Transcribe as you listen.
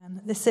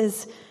This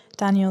is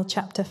Daniel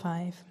chapter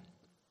 5.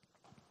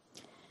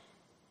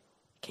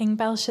 King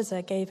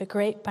Belshazzar gave a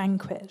great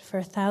banquet for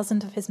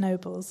 1,000 of his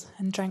nobles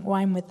and drank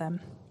wine with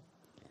them.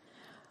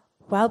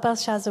 While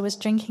Belshazzar was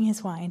drinking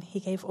his wine, he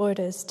gave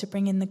orders to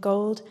bring in the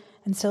gold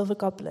and silver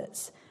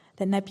goblets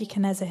that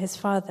Nebuchadnezzar his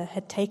father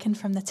had taken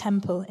from the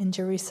temple in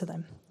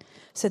Jerusalem,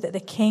 so that the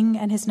king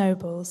and his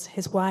nobles,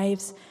 his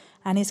wives,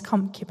 and his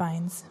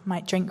concubines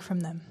might drink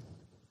from them.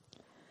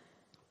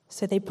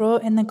 So they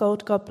brought in the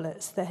gold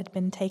goblets that had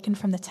been taken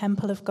from the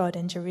temple of God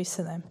in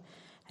Jerusalem,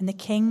 and the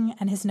king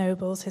and his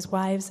nobles, his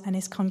wives, and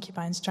his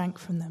concubines drank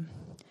from them.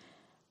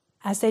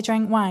 As they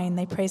drank wine,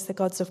 they praised the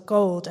gods of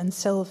gold and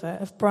silver,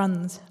 of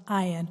bronze,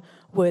 iron,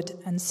 wood,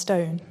 and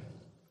stone.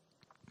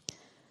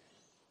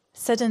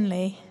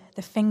 Suddenly,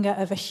 the finger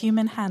of a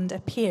human hand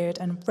appeared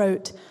and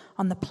wrote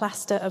on the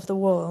plaster of the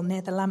wall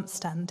near the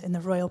lampstand in the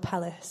royal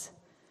palace.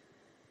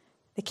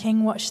 The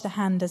king watched the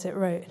hand as it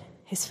wrote.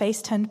 His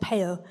face turned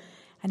pale,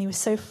 and he was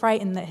so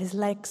frightened that his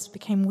legs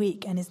became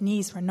weak and his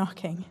knees were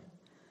knocking.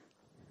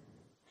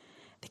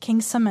 The king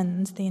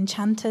summoned the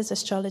enchanters,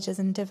 astrologers,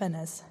 and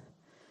diviners.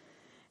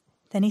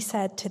 Then he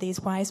said to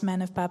these wise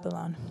men of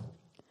Babylon,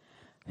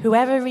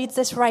 "Whoever reads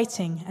this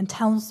writing and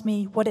tells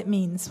me what it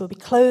means will be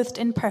clothed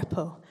in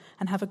purple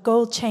and have a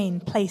gold chain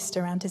placed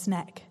around his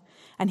neck,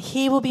 and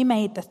he will be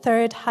made the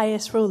third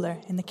highest ruler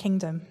in the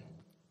kingdom."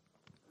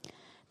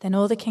 Then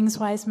all the king's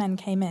wise men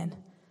came in,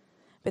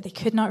 but they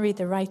could not read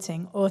the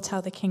writing or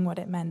tell the king what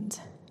it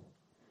meant.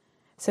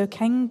 So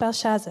King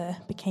Belshazzar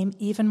became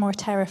even more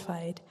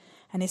terrified,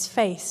 and his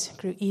face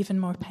grew even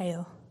more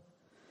pale.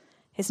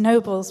 His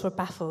nobles were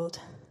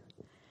baffled.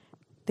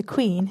 The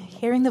queen,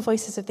 hearing the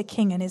voices of the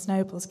king and his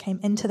nobles, came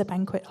into the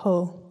banquet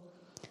hall.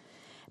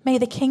 "May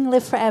the king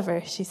live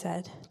forever," she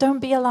said. "Don't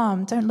be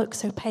alarmed, don't look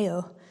so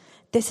pale.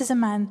 There is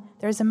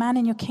a man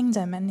in your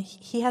kingdom, and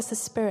he has the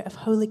spirit of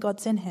holy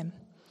gods in him.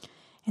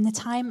 In the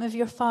time of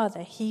your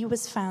father, he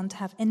was found to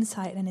have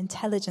insight and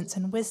intelligence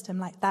and wisdom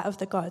like that of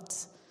the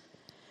gods.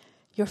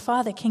 Your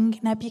father, King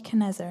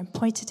Nebuchadnezzar,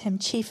 appointed him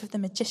chief of the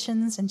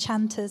magicians,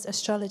 enchanters,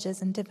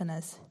 astrologers, and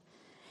diviners.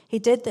 He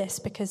did this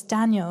because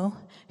Daniel,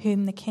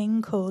 whom the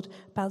king called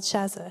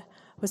Belshazzar,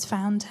 was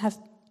found to have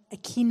a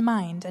keen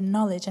mind and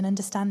knowledge and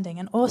understanding,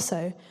 and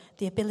also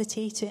the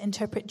ability to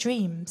interpret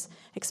dreams,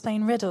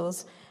 explain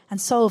riddles,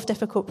 and solve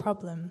difficult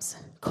problems.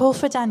 Call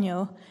for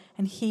Daniel,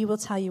 and he will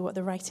tell you what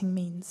the writing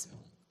means."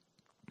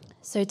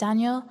 So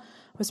Daniel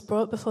was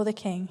brought before the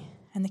king,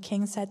 and the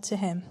king said to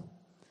him,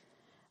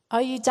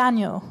 "Are you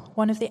Daniel,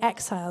 one of the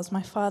exiles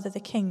my father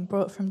the king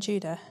brought from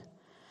Judah?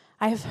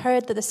 I have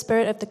heard that the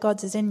spirit of the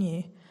gods is in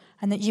you,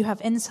 and that you have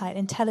insight,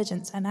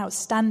 intelligence, and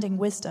outstanding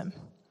wisdom.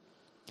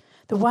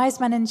 The wise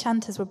men and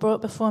enchanters were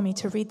brought before me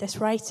to read this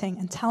writing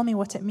and tell me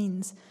what it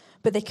means,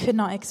 but they could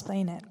not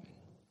explain it.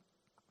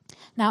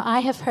 Now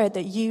I have heard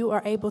that you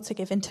are able to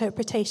give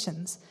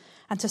interpretations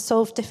and to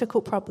solve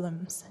difficult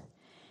problems.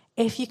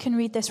 If you can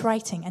read this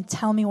writing and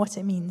tell me what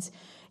it means,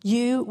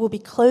 you will be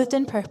clothed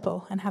in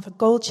purple and have a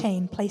gold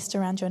chain placed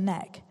around your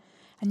neck,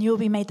 and you will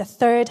be made the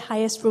third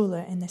highest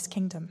ruler in this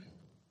kingdom."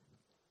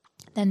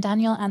 Then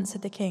Daniel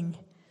answered the king,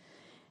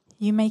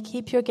 "You may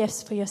keep your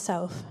gifts for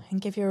yourself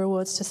and give your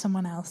rewards to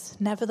someone else.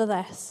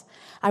 Nevertheless,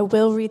 I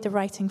will read the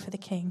writing for the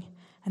king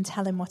and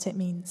tell him what it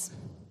means.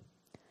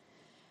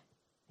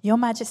 Your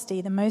Majesty,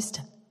 the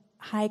Most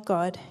High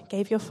God,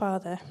 gave your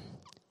father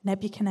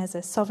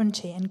Nebuchadnezzar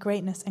sovereignty and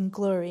greatness and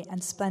glory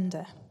and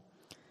splendor.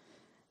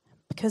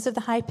 Because of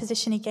the high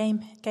position he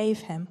gave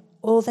him,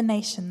 all the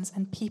nations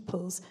and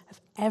peoples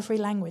of every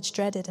language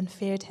dreaded and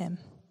feared him.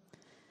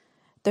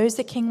 Those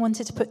the king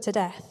wanted to put to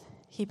death,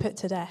 he put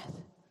to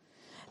death.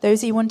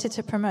 Those he wanted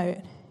to promote,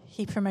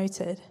 he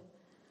promoted.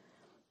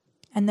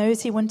 And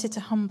those he wanted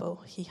to humble,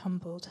 he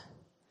humbled.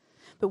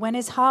 But when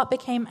his heart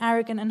became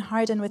arrogant and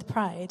hardened with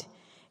pride,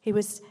 he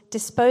was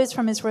disposed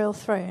from his royal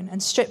throne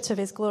and stripped of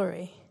his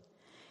glory.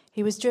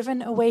 He was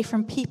driven away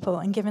from people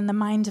and given the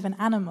mind of an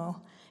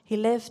animal. He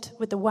lived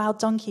with the wild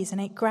donkeys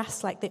and ate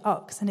grass like the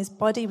ox, and his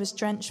body was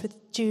drenched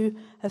with dew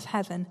of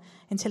heaven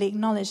until he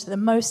acknowledged that the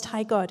Most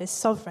High God is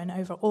sovereign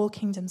over all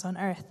kingdoms on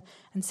earth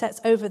and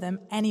sets over them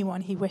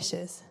anyone he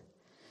wishes.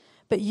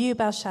 But you,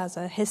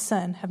 Belshazzar, his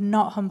son, have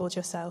not humbled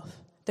yourself,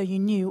 though you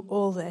knew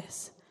all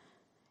this.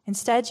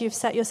 Instead, you have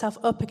set yourself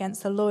up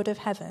against the Lord of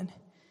heaven.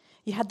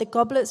 You had the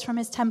goblets from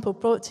his temple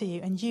brought to you,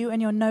 and you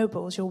and your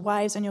nobles, your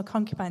wives and your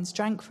concubines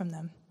drank from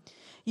them.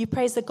 You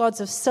praise the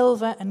gods of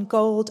silver and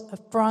gold,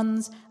 of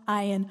bronze,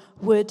 iron,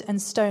 wood,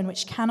 and stone,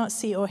 which cannot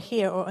see or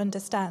hear or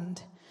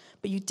understand.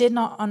 But you did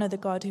not honor the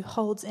God who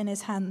holds in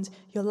his hand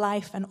your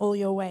life and all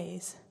your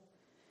ways.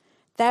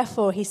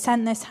 Therefore, he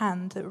sent this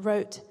hand that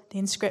wrote the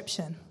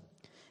inscription.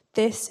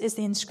 This is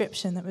the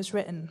inscription that was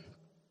written.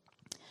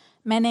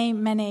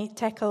 Mene, mene,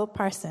 tekel,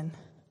 parsin.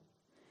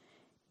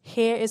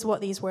 Here is what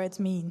these words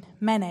mean.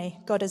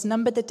 Mene, God has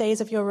numbered the days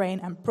of your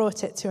reign and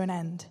brought it to an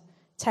end.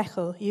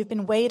 Tekel, you've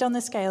been weighed on the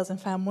scales and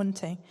found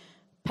wanting.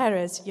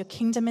 Perez, your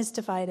kingdom is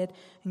divided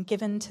and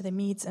given to the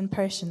Medes and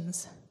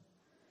Persians.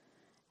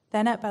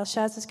 Then at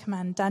Belshazzar's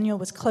command, Daniel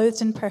was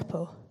clothed in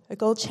purple, A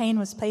gold chain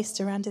was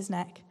placed around his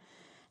neck,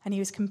 and he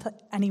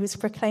was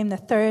proclaimed the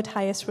third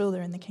highest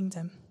ruler in the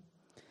kingdom.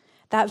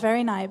 That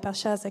very night,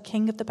 Belshazzar,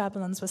 king of the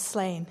Babylons, was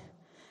slain,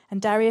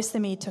 and Darius the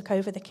Mede took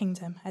over the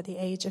kingdom at the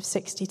age of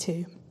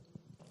 62.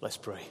 Let's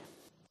pray.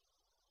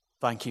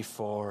 Thank you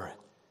for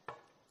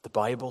the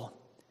Bible.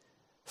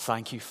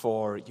 Thank you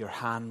for your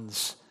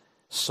hands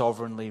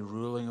sovereignly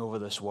ruling over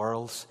this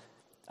world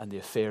and the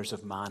affairs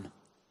of man.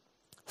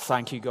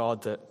 Thank you,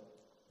 God, that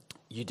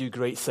you do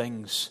great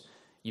things.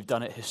 You've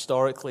done it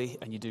historically,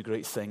 and you do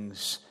great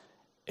things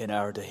in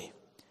our day.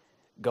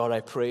 God, I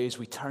pray as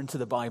we turn to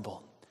the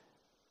Bible,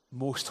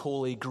 most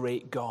holy,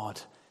 great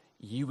God,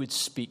 you would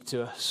speak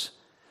to us,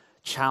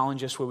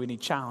 challenge us where we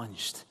need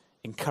challenged,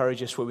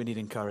 encourage us where we need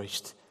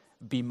encouraged,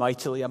 be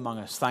mightily among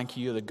us. Thank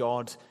you, the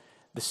God,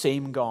 the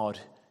same God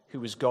who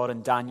was God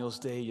in Daniel's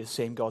day, you're the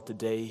same God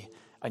today,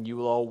 and you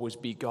will always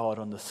be God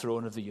on the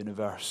throne of the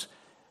universe.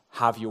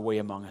 Have your way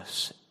among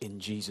us in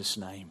Jesus'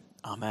 name.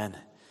 Amen.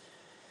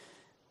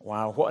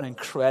 Wow, what an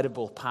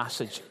incredible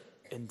passage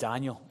in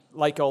Daniel.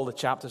 Like all the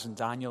chapters in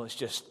Daniel, it's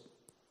just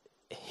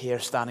hair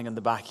standing on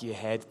the back of your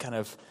head kind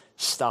of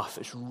stuff.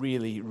 It's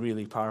really,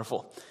 really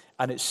powerful.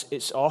 And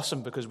it's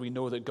awesome because we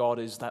know that God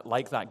is that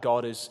like that.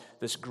 God is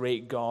this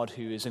great God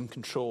who is in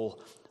control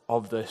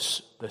of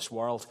this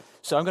world.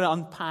 So I'm going to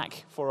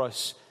unpack for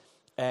us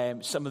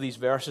some of these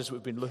verses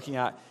we've been looking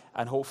at,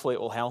 and hopefully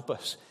it will help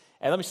us.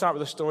 Let me start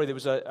with a story. There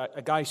was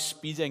a guy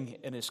speeding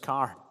in his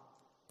car.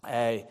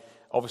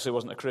 Obviously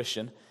wasn't a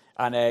Christian,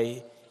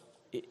 and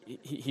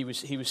he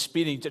was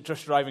speeding,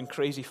 just driving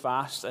crazy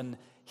fast, and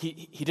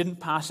he didn't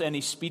pass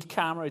any speed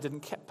camera, he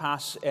didn't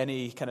pass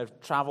any kind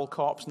of travel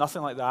cops,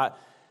 nothing like that.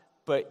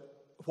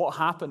 But what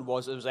happened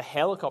was there was a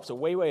helicopter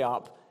way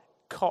up,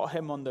 caught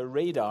him on the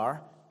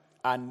radar,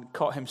 and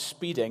caught him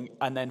speeding,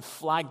 and then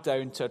flagged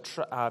down to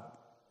a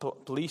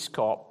police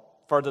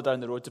cop further down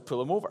the road to pull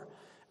him over.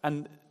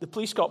 And the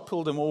police cop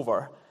pulled him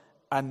over,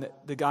 and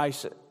the guy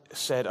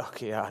said,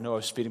 okay, yeah, I know I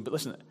was speeding, but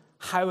listen,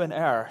 how on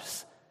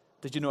earth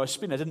did you know I was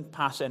speeding? I didn't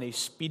pass any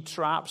speed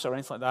traps or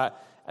anything like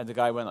that. And the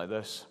guy went like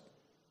this.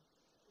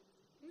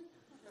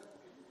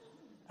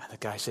 And the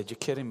guy said, you're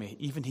kidding me?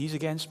 Even he's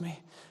against me?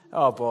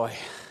 Oh, boy.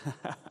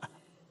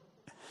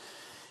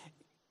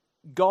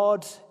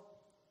 God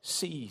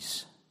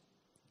sees.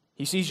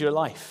 He sees your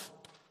life.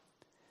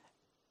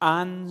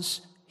 And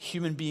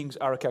human beings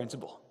are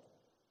accountable.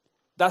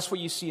 That's what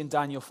you see in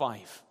Daniel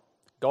 5.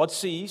 God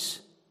sees,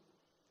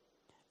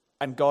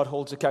 and God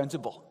holds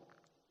accountable.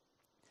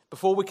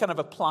 Before we kind of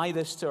apply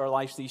this to our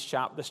lives,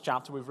 this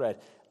chapter we've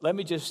read, let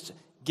me just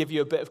give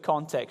you a bit of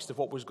context of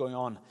what was going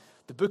on.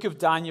 The book of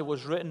Daniel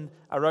was written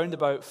around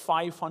about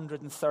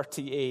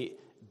 538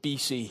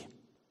 BC.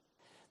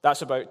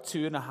 That's about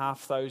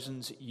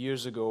 2,500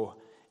 years ago,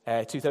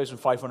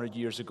 2,500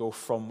 years ago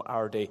from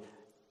our day.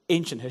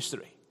 Ancient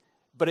history.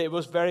 But it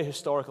was very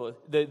historical.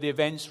 The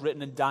events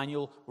written in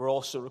Daniel were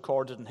also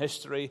recorded in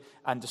history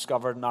and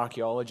discovered in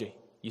archaeology.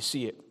 You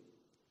see it.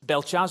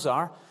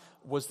 Belshazzar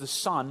was the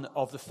son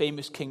of the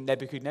famous king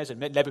Nebuchadnezzar.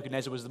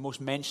 Nebuchadnezzar was the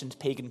most mentioned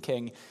pagan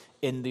king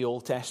in the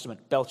Old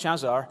Testament.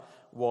 Belshazzar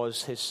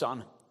was his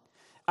son.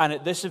 And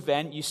at this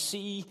event, you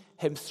see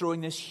him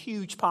throwing this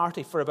huge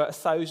party for about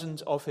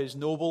 1,000 of his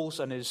nobles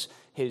and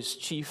his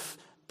chief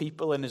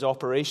people in his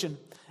operation.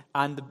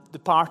 And the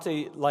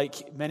party,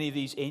 like many of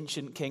these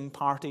ancient king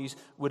parties,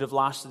 would have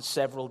lasted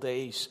several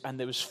days. And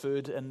there was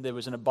food and there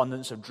was an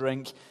abundance of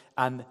drink.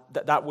 And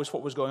that was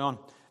what was going on.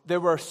 There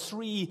were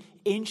 3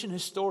 ancient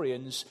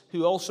historians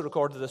who also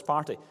recorded this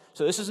party.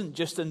 So this isn't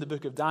just in the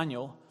book of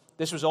Daniel.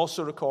 This was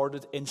also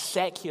recorded in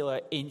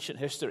secular ancient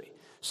history.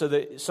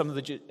 So some of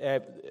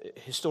the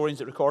historians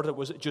that recorded it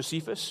was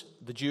Josephus,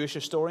 the Jewish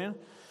historian.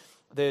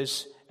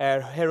 There's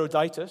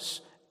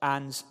Herodotus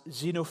and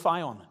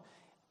Xenophon.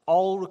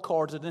 All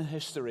recorded in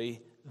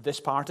history this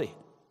party.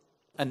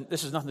 And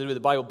this has nothing to do with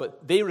the Bible,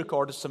 but they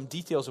recorded some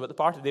details about the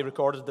party. They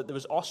recorded that there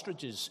was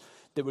ostriches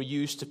that were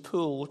used to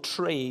pull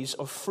trays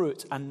of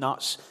fruit and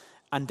nuts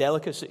and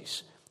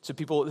delicacies. So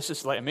people, this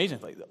is like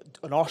amazing, like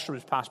an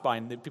ostrich passed by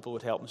and people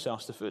would help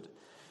themselves to food.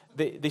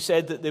 They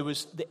said that there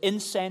was the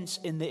incense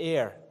in the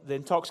air, the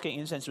intoxicating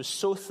incense was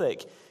so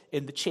thick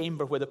in the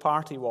chamber where the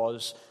party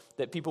was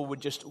that people would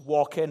just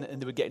walk in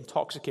and they would get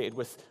intoxicated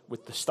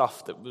with the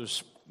stuff that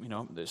was,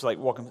 it's like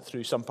walking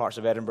through some parts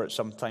of Edinburgh at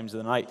some times of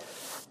the night.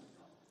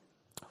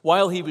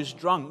 While he was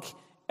drunk,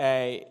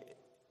 the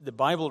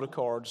Bible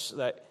records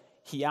that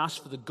he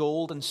asked for the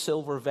gold and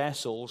silver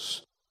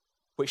vessels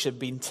which had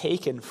been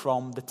taken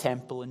from the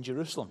temple in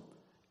Jerusalem.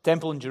 The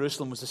temple in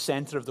Jerusalem was the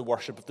center of the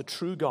worship of the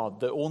true God,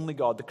 the only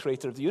God, the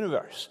creator of the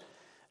universe.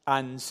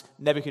 And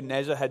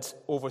Nebuchadnezzar had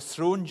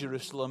overthrown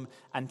Jerusalem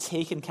and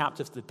taken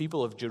captive the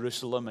people of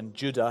Jerusalem and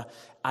Judah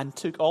and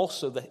took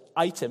also the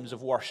items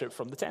of worship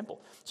from the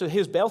temple. So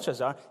here's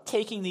Belshazzar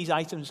taking these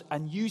items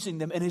and using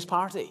them in his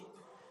party.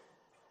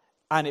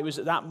 And it was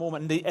at that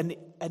moment,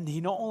 and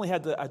he not only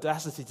had the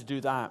audacity to do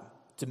that,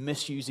 to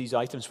misuse these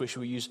items which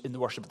were used in the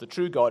worship of the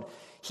true God,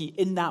 he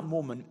in that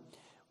moment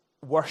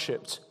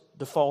worshipped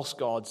the false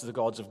gods, the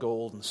gods of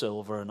gold and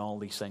silver and all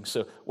these things.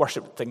 So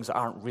worship things that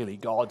aren't really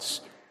gods.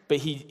 But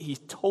he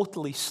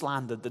totally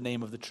slandered the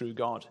name of the true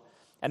God.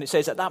 And it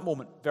says at that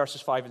moment,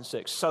 verses 5 and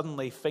 6,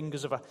 suddenly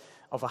fingers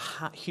of a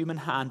human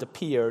hand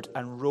appeared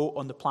and wrote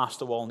on the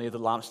plaster wall near the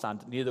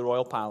lampstand, near the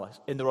royal palace,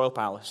 in the royal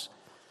palace.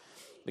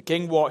 The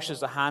king watched as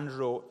the hand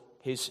wrote.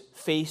 His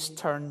face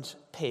turned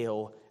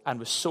pale and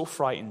was so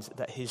frightened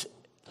that his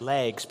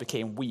legs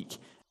became weak.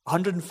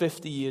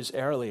 150 years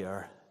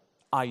earlier,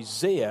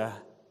 Isaiah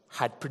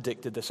had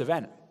predicted this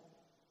event.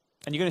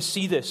 And you're going to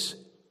see this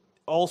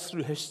all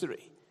through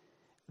history.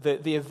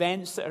 The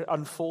events that are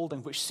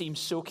unfolding, which seem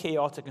so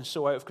chaotic and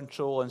so out of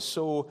control and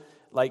so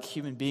like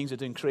human beings are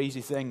doing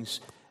crazy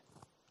things,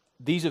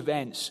 these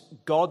events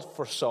God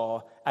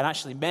foresaw, and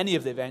actually many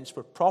of the events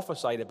were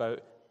prophesied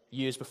about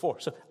years before.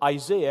 So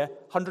Isaiah,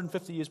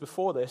 150 years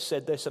before this,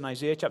 said this in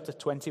Isaiah chapter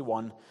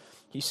 21.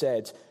 He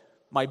said,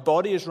 "My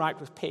body is racked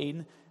with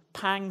pain.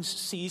 Pangs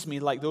seize me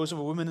like those of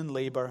a woman in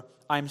labor.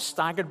 I am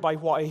staggered by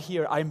what I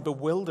hear. I am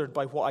bewildered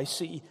by what I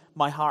see.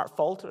 My heart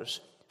falters.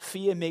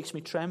 Fear makes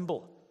me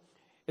tremble.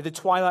 The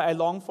twilight I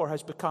long for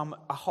has become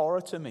a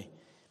horror to me.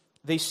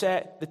 They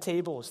set the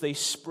tables. They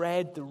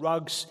spread the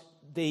rugs.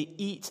 They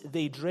eat.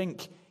 They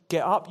drink.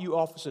 Get up, you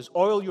officers.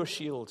 Oil your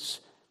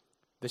shields.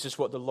 This is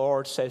what the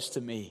Lord says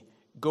to me.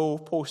 Go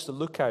post a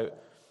lookout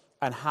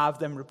and have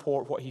them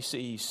report what he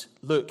sees.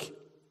 Look,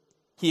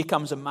 here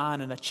comes a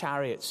man in a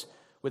chariot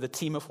with a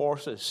team of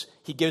horses.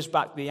 He gives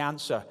back the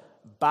answer.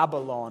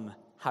 Babylon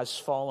has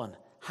fallen,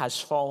 has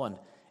fallen.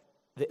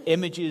 The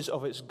images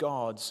of its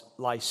gods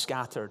lie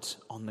scattered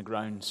on the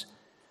grounds."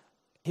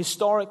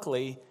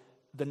 Historically,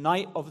 the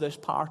night of this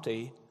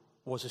party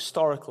was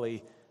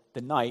historically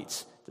the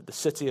night that the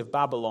city of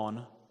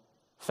Babylon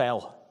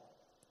fell.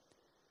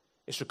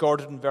 It's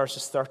recorded in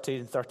verses 30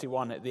 and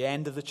 31. At the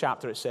end of the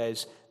chapter it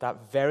says,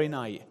 that very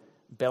night,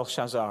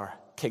 Belshazzar,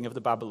 king of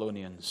the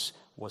Babylonians,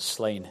 was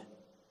slain.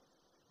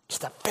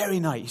 Just that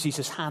very night, he sees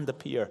his hand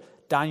appear.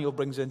 Daniel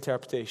brings the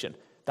interpretation.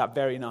 That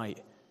very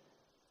night,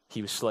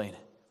 he was slain.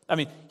 I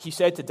mean, he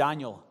said to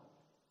Daniel,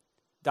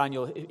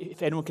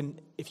 if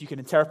you can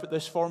interpret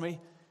this for me,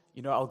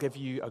 I'll give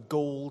you a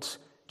gold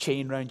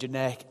chain around your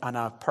neck and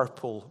a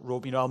purple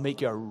robe. I'll make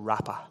you a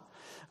rapper.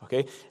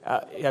 Okay,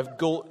 you have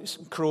gold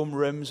chrome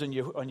rims on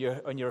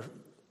your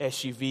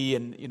SUV,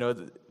 and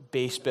the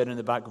bass bin in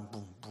the back going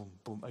boom, boom,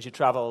 boom as you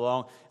travel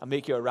along. I'll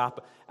make you a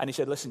rapper. And he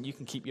said, "Listen, you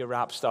can keep your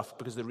rap stuff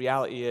because the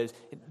reality is,"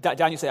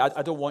 Daniel said,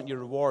 "I don't want your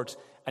rewards."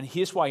 And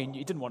here's why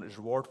he didn't want his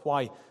reward.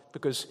 Why?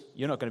 Because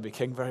you're not going to be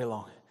king very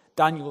long.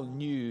 Daniel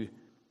knew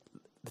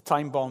the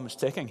time bomb was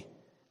ticking.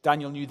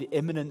 Daniel knew the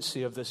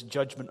imminency of this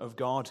judgment of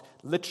God.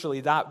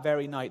 Literally that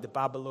very night, the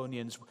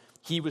Babylonians,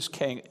 he was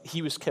king,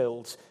 he was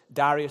killed.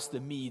 Darius the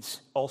Mede,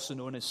 also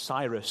known as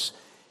Cyrus,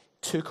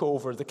 took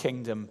over the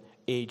kingdom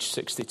age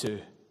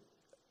 62.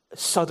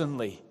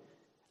 Suddenly,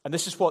 and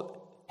this is what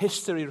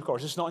history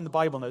records. It's not in the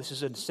Bible now, this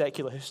is in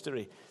secular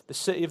history. The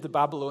city of the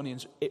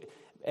Babylonians,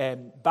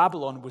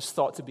 Babylon was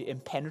thought to be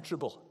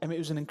impenetrable. I mean, it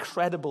was an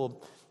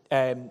incredible,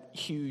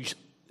 huge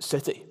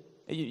city.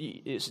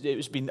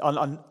 It's been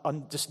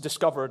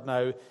discovered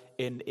now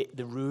in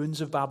the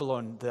ruins of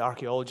Babylon. The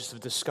archaeologists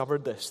have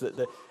discovered this, that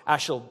the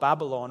actual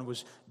Babylon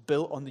was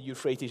built on the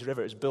Euphrates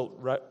River. It's built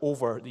right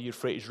over the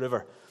Euphrates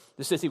River.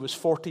 The city was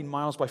 14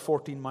 miles by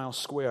 14 miles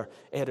square.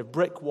 It had a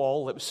brick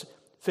wall that was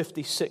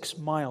 56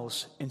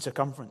 miles in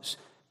circumference,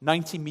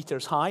 90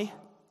 meters high,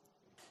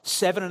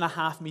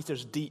 7.5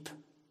 meters deep,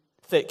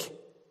 thick.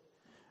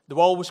 The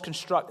wall was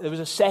constructed. There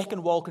was a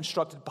second wall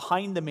constructed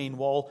behind the main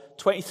wall,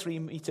 23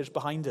 meters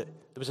behind it.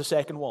 There was a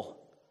second wall.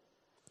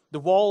 The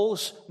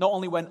walls not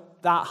only went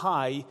that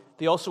high,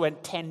 they also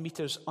went 10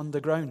 meters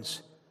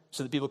underground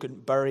so that people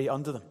couldn't bury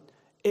under them.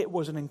 It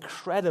was an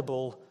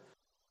incredible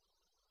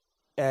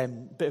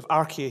bit of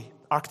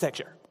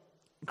architecture.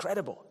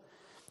 Incredible.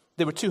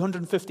 There were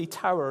 250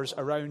 towers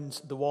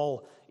around the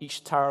wall.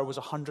 Each tower was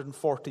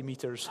 140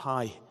 meters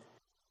high.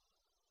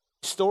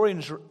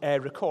 Historians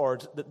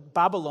record that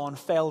Babylon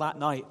fell that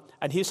night,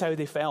 and here's how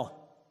they fell.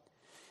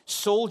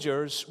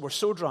 Soldiers were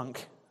so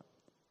drunk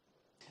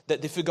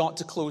that they forgot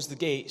to close the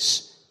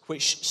gates,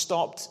 which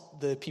stopped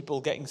the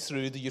people getting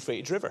through the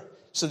Euphrates River.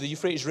 So the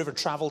Euphrates River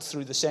traveled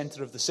through the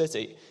center of the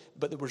city,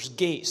 but there was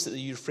gates that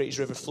the Euphrates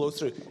River flowed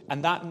through.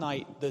 And that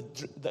night,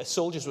 the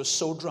soldiers were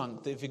so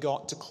drunk they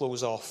forgot to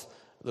close off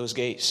those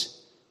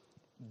gates.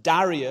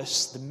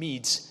 Darius the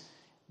Mede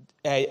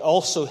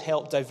also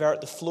helped divert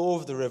the flow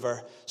of the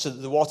river so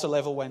that the water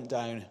level went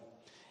down.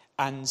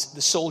 And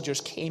the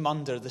soldiers came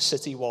under the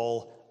city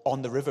wall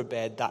on the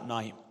riverbed that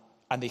night.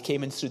 And they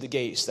came in through the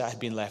gates that had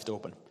been left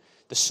open.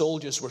 The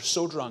soldiers were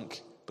so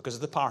drunk because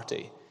of the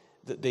party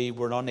that they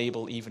were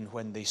unable, even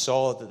when they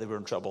saw that they were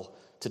in trouble,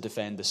 to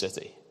defend the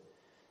city.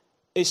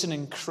 It's an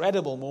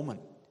incredible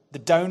moment. The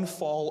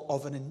downfall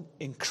of an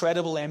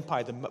incredible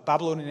empire, the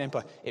Babylonian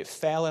Empire, it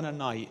fell in a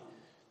night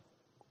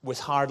with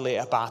hardly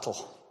a battle.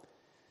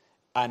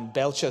 And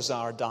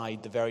Belshazzar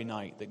died the very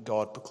night that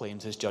God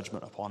proclaimed his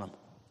judgment upon him.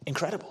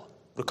 Incredible.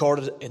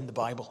 Recorded in the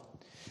Bible.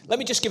 Let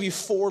me just give you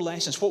 4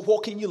 lessons.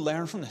 What can you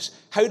learn from this?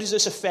 How does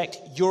this affect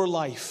your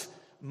life?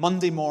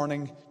 Monday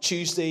morning,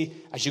 Tuesday,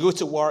 as you go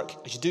to work,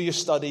 as you do your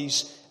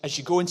studies, as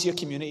you go into your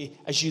community,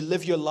 as you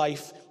live your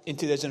life in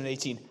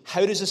 2018.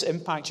 How does this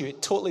impact you?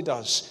 It totally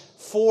does.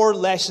 4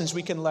 lessons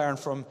we can learn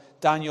from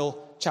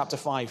Daniel chapter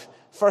 5.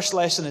 First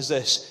lesson is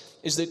this,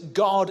 is that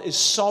God is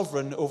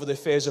sovereign over the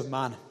affairs of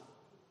man.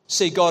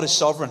 Say, God is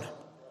sovereign.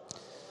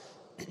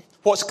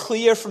 What's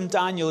clear from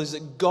Daniel is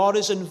that God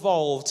is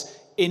involved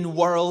in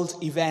world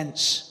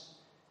events.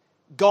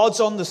 God's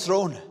on the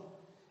throne.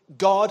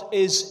 God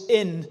is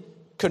in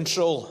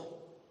control.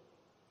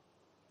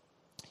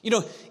 You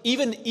know,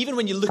 even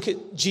when you look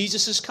at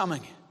Jesus'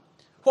 coming,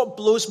 what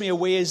blows me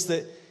away is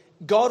that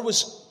God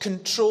was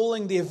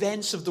controlling the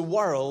events of the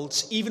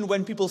world even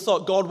when people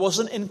thought God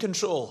wasn't in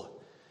control.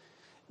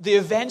 The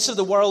events of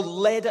the world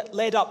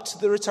led up to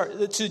the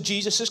return to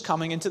Jesus'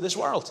 coming into this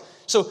world.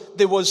 So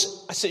there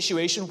was a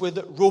situation where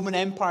the Roman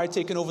Empire had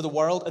taken over the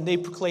world, and they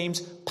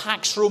proclaimed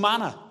Pax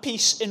Romana,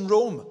 peace in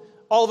Rome.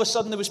 All of a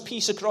sudden there was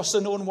peace across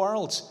the known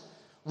world.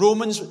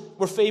 Romans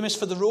were famous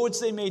for the roads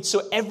they made,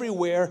 so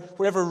everywhere,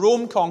 wherever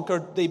Rome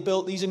conquered, they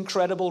built these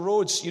incredible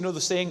roads. You know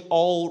the saying,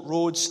 all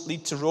roads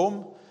lead to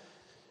Rome?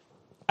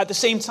 At the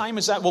same time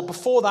as that, well,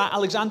 before that,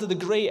 Alexander the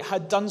Great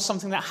had done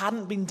something that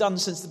hadn't been done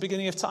since the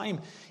beginning of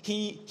time.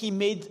 He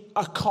made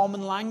a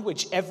common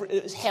language. It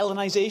was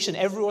Hellenization.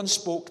 Everyone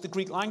spoke the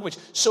Greek language.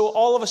 So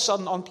all of a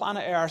sudden, on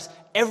planet Earth,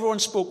 everyone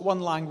spoke one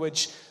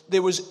language.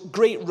 There was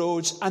great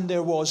roads, and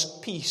there was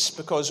peace,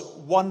 because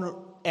one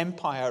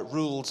empire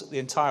ruled the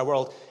entire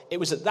world. It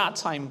was at that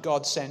time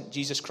God sent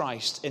Jesus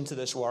Christ into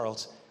this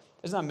world.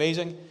 Isn't that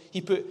amazing?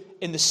 He put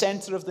in the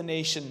center of the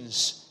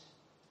nations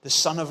the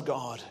Son of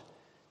God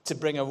to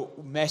bring a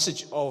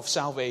message of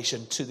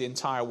salvation to the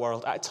entire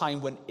world at a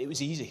time when it was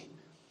easy.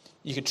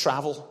 You could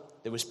travel,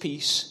 there was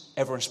peace,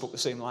 everyone spoke the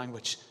same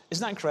language.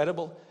 Isn't that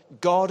incredible?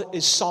 God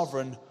is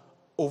sovereign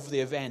over the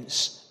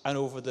events and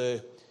over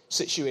the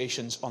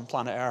situations on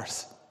planet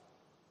Earth.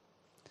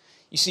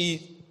 You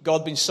see,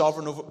 God being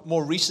sovereign over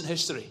more recent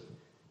history.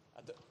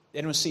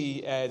 Anyone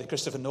see the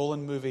Christopher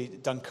Nolan movie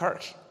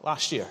Dunkirk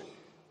last year?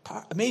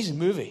 Amazing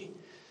movie,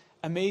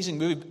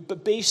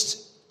 but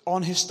based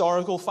on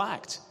historical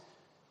fact.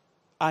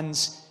 And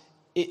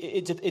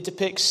it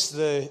depicts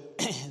the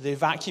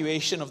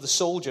evacuation of the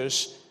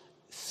soldiers.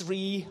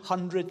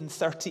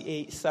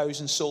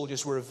 338,000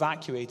 soldiers were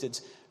evacuated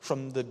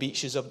from the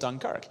beaches of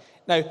Dunkirk.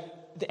 Now,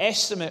 the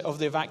estimate of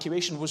the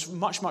evacuation was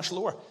much, much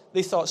lower.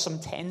 They thought some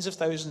tens of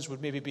thousands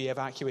would maybe be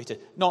evacuated,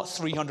 not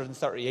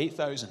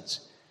 338,000.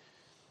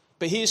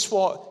 But here's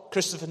what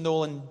Christopher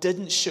Nolan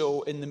didn't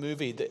show in the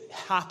movie that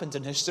happened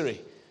in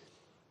history.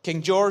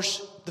 King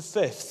George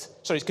VI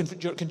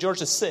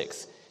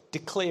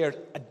declared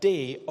a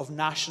day of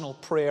national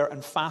prayer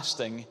and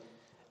fasting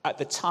at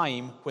the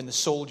time when the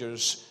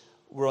soldiers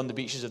were on the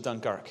beaches of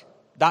Dunkirk.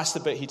 That's the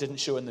bit he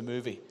didn't show in the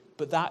movie.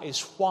 But that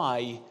is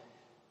why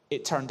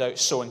it turned out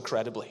so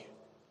incredibly.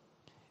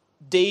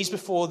 Days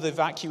before the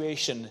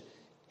evacuation,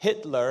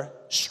 Hitler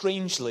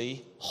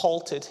strangely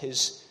halted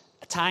his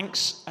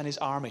tanks and his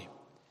army.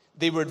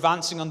 They were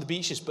advancing on the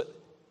beaches, but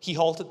he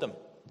halted them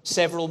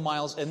several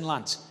miles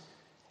inland.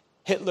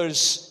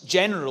 Hitler's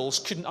generals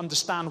couldn't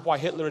understand why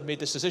Hitler had made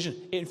this decision.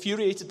 It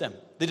infuriated them.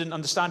 They didn't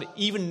understand it.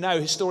 Even now,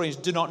 historians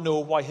do not know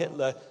why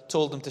Hitler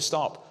told them to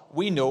stop.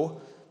 We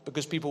know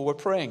because people were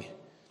praying.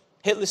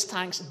 Hitler's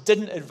tanks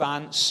didn't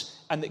advance,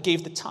 and it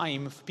gave the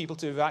time for people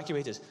to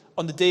evacuate it.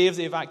 On the day of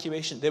the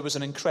evacuation, there was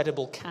an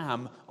incredible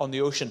calm on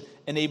the ocean,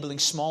 enabling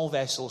small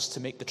vessels to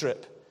make the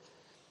trip.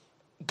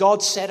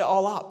 God set it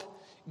all up.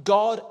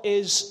 God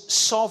is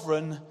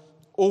sovereign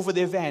over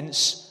the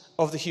events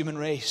of the human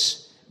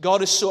race.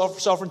 God is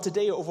sovereign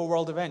today over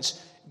world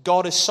events.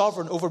 God is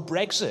sovereign over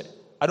Brexit.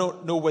 I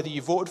don't know whether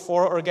you voted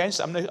for it or against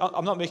it.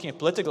 I'm not making a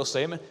political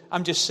statement.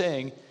 I'm just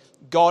saying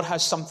God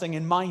has something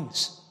in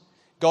mind.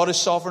 God is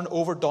sovereign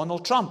over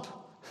Donald Trump.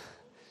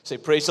 Say,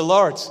 praise the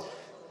Lord.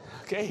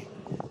 Okay.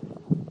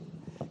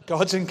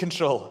 God's in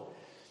control.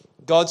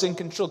 God's in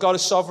control. God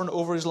is sovereign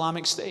over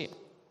Islamic State.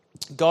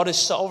 God is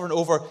sovereign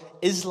over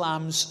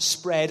Islam's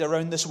spread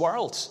around this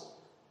world.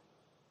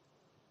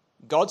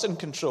 God's in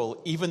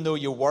control, even though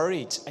you're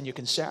worried and you're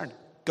concerned.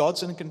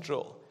 God's in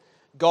control.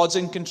 God's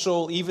in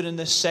control even in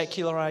this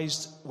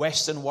secularized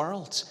Western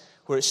world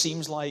where it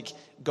seems like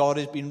God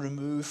has been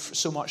removed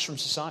so much from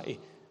society.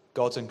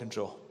 God's in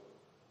control.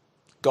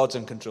 God's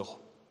in control.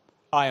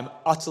 I am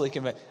utterly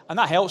convinced. And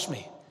that helps me.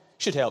 It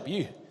should help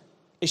you.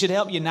 It should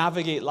help you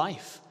navigate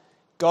life.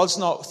 God's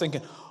not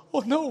thinking, oh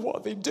no, what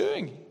are they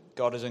doing?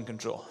 God is in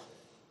control.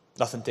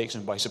 Nothing takes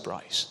him by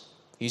surprise.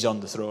 He's on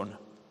the throne.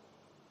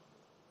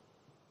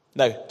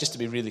 Now, just to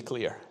be really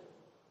clear,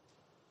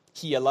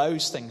 he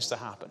allows things to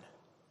happen.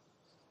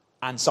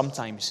 And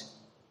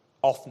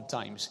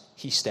oftentimes,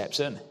 he steps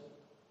in.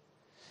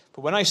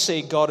 But when I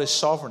say God is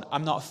sovereign,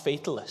 I'm not a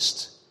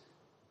fatalist.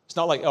 It's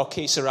not like,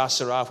 okay, Sarah,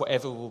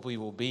 whatever will be,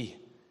 will be.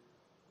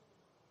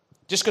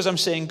 Just because I'm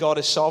saying God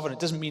is sovereign, it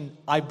doesn't mean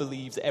I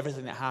believe that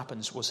everything that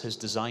happens was his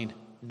design.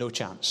 No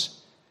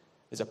chance.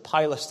 There's a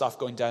pile of stuff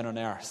going down on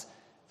earth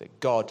that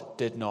God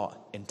did not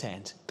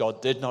intend.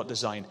 God did not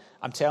design.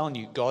 I'm telling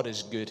you, God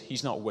is good.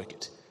 He's not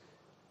wicked.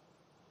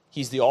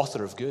 He's the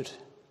author of good.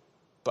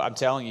 But I'm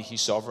telling you,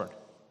 he's sovereign.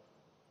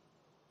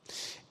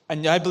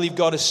 And I believe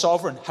God is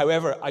sovereign.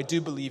 However, I do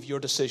believe your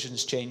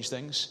decisions change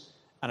things.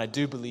 And I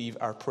do believe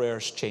our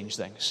prayers change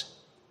things.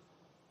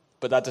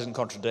 But that doesn't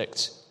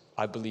contradict.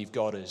 I believe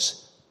God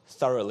is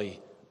thoroughly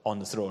on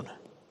the throne.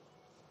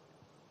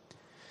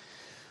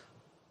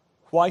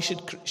 Why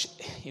should,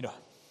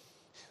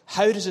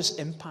 how does this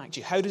impact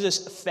you? How does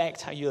this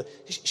affect how you...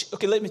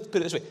 Okay, let me put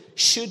it this way.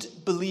 Should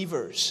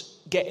believers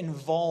get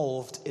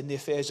involved in the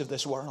affairs of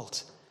this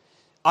world?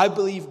 I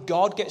believe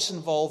God gets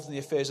involved in the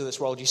affairs of this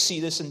world. You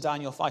see this in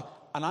Daniel 5.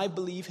 And I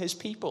believe his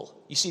people,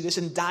 you see this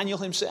in Daniel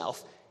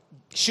himself,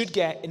 should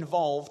get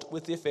involved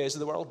with the affairs of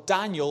the world.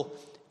 Daniel,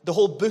 the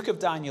whole book of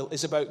Daniel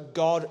is about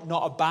God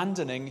not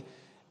abandoning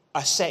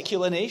a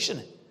secular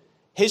nation.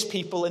 His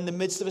people in the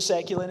midst of a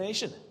secular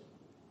nation.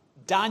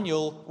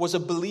 Daniel was a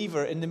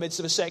believer in the midst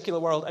of a secular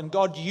world, and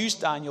God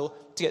used Daniel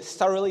to get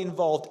thoroughly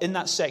involved in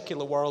that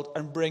secular world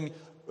and bring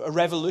a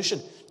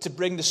revolution, to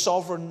bring the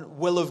sovereign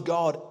will of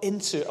God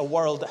into a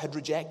world that had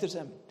rejected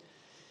him.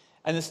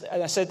 And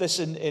I said this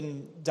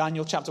in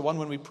Daniel chapter 1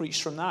 when we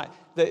preached from that.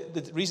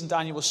 The reason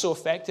Daniel was so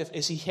effective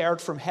is he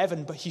heard from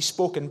heaven, but he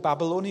spoke in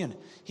Babylonian.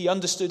 He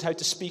understood how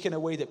to speak in a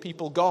way that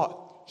people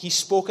got. He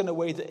spoke in a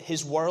way that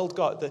his world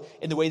got,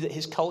 in the way that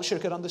his culture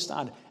could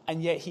understand.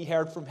 And yet he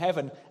heard from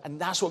heaven, and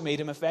that's what made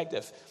him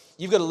effective.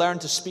 You've got to learn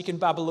to speak in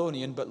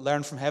Babylonian, but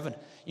learn from heaven.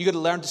 You've got to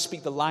learn to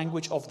speak the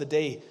language of the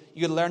day.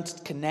 You've got to learn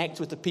to connect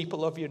with the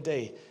people of your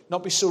day.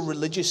 Not be so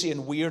religious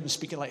and weird and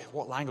speaking like,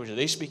 what language are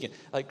they speaking?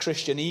 Like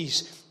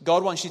Christianese.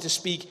 God wants you to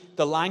speak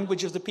the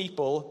language of the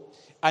people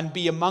and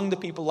be among the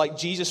people like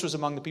Jesus was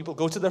among the people.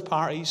 Go to their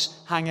parties,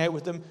 hang out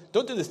with them.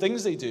 Don't do the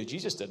things they do.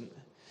 Jesus didn't.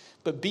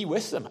 But be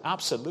with them,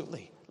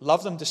 absolutely.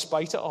 Love them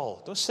despite it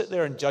all. Don't sit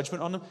there in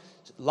judgment on them.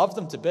 Love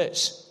them to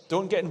bits.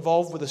 Don't get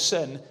involved with the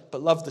sin,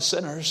 but love the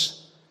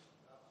sinners.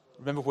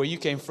 Remember where you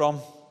came from.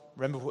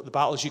 Remember what the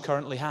battles you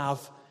currently have.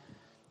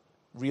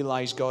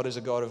 Realize God is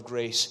a God of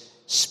grace.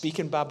 Speak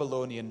in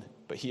Babylonian,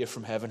 but hear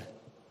from heaven.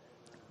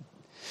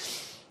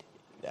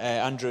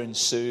 Andrew and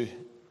Sue,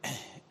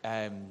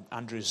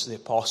 Andrew's the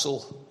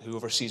apostle who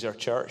oversees our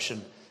church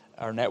and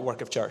our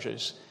network of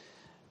churches.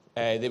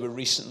 They were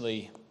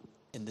recently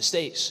in the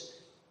States,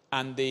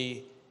 and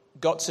they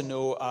got to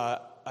know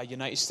a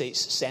United States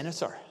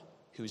senator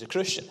who was a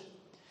Christian.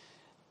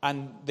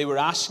 And they were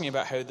asking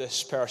about how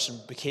this person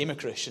became a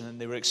Christian,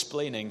 and they were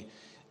explaining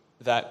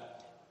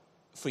that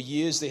for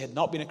years they had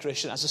not been a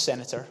Christian as a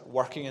senator,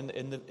 working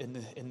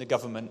in the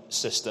government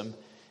system.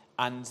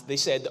 And they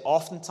said that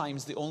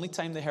oftentimes the only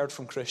time they heard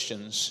from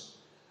Christians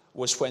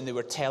was when they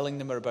were telling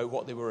them about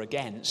what they were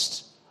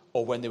against,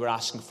 or when they were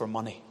asking for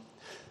money.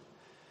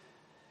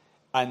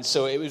 And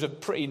so it was a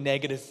pretty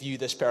negative view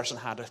this person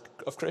had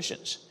of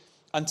Christians.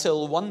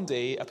 Until one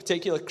day, a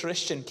particular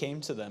Christian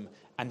came to them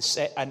and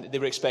they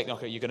were expecting,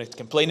 okay, you're going to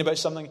complain about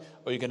something,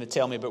 or you're going to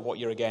tell me about what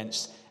you're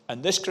against.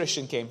 And this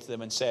Christian came to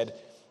them and said,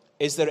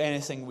 is there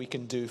anything we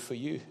can do for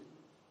you?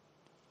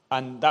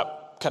 And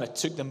that kind of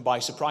took them by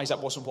surprise.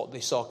 That wasn't what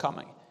they saw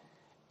coming.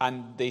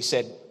 And they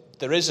said,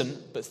 there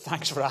isn't, but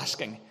thanks for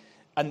asking.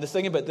 And the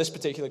thing about this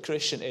particular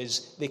Christian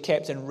is they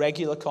kept in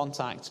regular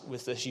contact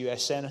with this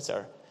US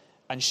senator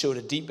and showed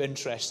a deep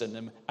interest in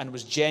them and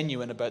was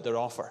genuine about their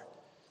offer.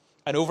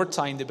 And over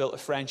time, they built a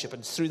friendship.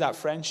 And through that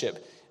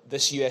friendship,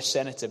 this US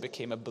senator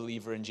became a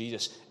believer in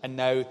Jesus. And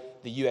now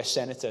the US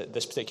senator,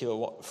 this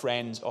particular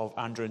friend of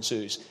Andrew and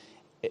Sue's,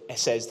 it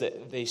says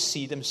that they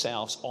see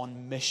themselves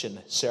on mission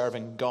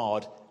serving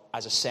God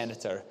as a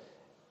senator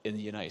in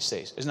the United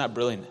States. Isn't that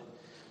brilliant?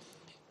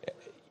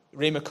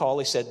 Ray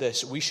McCauley said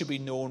this: we should be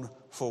known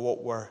for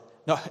what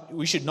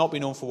we should not be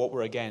known for what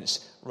we're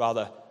against,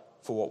 rather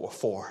for what we're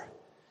for.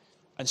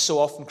 And so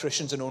often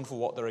Christians are known for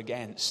what they're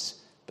against.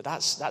 But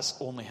that's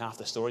only half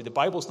the story. The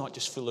Bible's not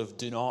just full of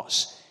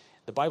do-nots.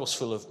 The Bible's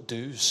full of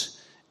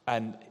do's,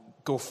 and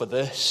go for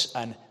this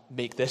and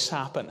make this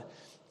happen.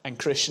 And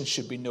Christians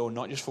should be known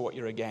not just for what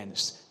you're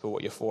against, but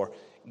what you're for.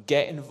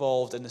 Get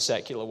involved in the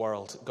secular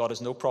world. God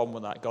has no problem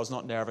with that. God's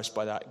not nervous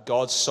by that.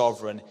 God's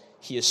sovereign.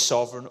 He is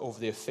sovereign over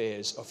the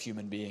affairs of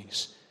human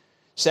beings.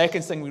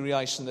 Second thing we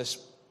realize from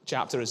this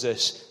chapter is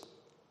this: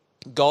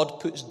 God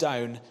puts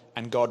down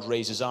and God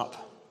raises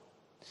up.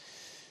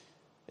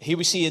 Here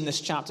we see in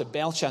this chapter,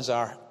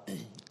 Belshazzar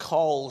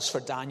calls for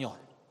Daniel.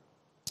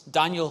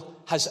 Daniel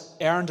has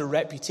earned a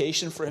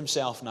reputation for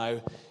himself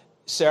now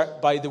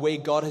by the way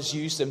God has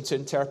used him to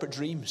interpret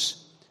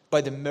dreams, by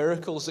the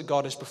miracles that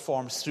God has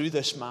performed through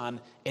this man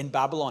in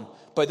Babylon.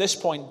 By this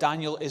point,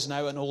 Daniel is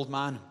now an old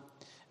man.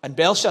 And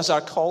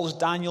Belshazzar calls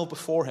Daniel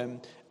before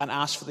him and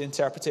asks for the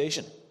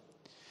interpretation.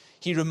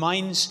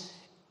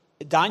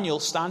 Daniel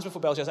stands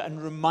before Belshazzar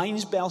and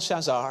reminds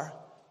Belshazzar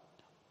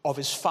of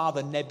his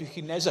father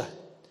Nebuchadnezzar.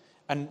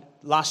 And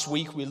last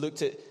week we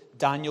looked at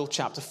Daniel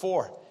chapter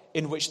 4,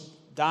 in which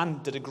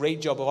Dan did a great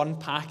job of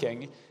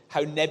unpacking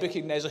how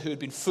Nebuchadnezzar, who had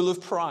been full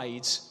of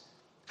pride,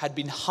 had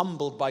been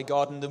humbled by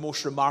God in the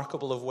most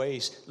remarkable of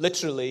ways.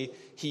 Literally,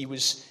 he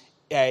was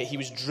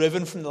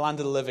driven from the land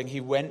of the living.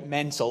 He went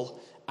mental,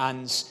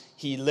 and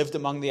he lived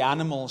among the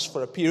animals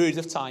for a period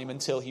of time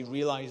until he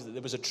realized that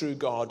there was a true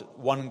God,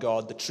 one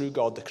God, the true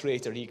God, the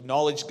Creator. He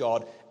acknowledged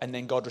God, and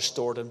then God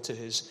restored him to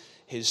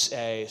his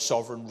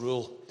sovereign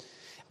rule.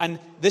 And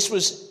this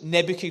was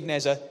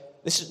Nebuchadnezzar.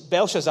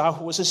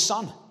 Belshazzar was his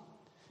son.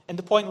 And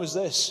the point was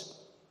this.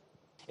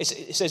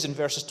 It says in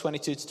verses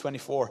 22 to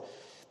 24,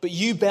 "But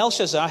you,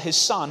 Belshazzar, his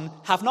son,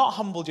 have not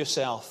humbled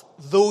yourself,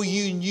 though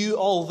you knew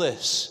all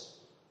this."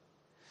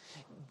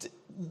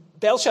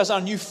 Belshazzar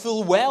knew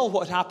full well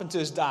what happened to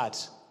his dad.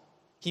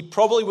 He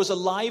probably was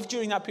alive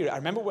during that period. I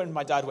remember when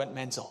my dad went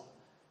mental.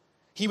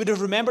 He would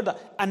have remembered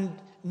that. And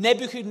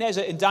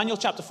Nebuchadnezzar in Daniel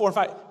chapter 4, in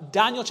fact,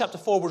 Daniel chapter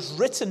 4 was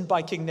written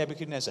by King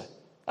Nebuchadnezzar.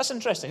 That's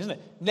interesting, isn't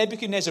it?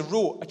 Nebuchadnezzar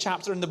wrote a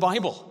chapter in the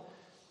Bible.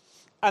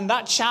 And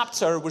that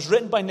chapter was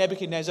written by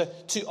Nebuchadnezzar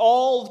to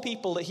all the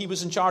people that he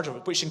was in charge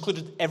of, which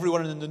included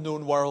everyone in the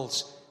known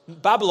worlds.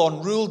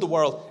 Babylon ruled the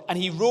world. And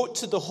he wrote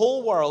to the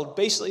whole world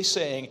basically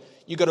saying,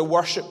 you've got to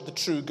worship the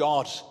true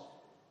God.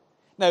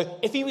 Now,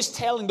 if he was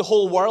telling the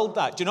whole world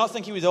that, do you not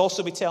think he would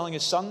also be telling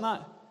his son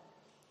that?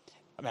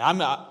 I mean,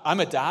 I'm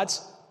a dad.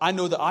 I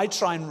know that I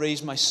try and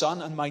raise my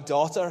son and my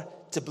daughter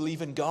to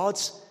believe in God.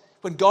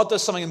 When God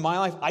does something in my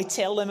life, I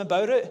tell them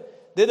about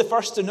it. They're the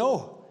first to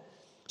know.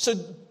 So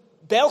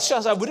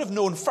Belshazzar would have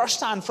known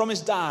firsthand from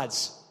his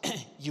dads,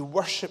 you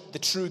worship the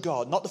true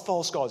God, not the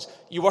false gods.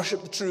 You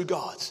worship the true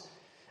God.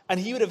 And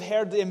he would have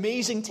heard the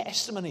amazing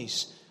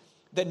testimonies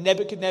that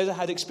Nebuchadnezzar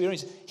had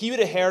experienced. He would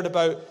have heard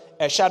about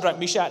Shadrach,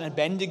 Meshach, and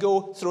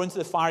Abednego thrown into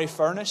the fiery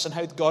furnace and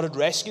how God had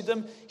rescued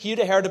them. He would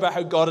have heard about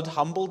how God had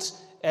humbled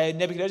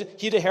Nebuchadnezzar.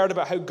 He would have heard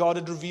about how God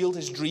had revealed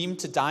his dream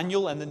to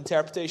Daniel and the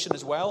interpretation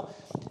as well.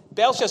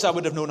 Belshazzar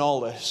would have known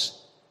all this.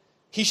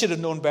 He should have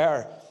known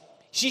better.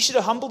 He should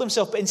have humbled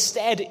himself, but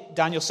instead,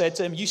 Daniel said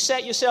to him, you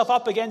set yourself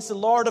up against the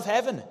Lord of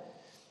heaven.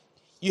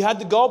 You had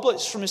the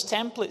goblets from his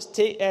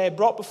templets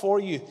brought before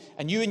you,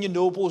 and you and your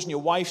nobles and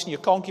your wives and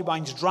your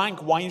concubines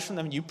drank wine from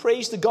them. And you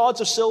praised the gods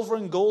of silver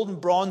and gold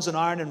and bronze and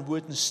iron and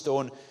wood and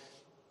stone,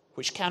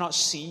 which cannot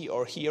see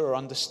or hear or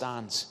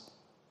understand.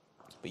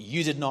 But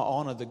you did not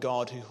honor the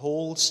God who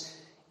holds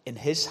in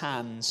his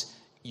hands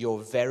your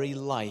very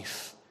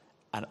life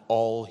and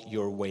all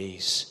your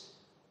ways.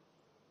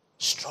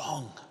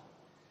 Strong.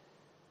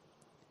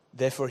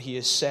 Therefore he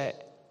has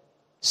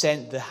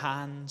sent the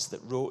hands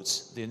that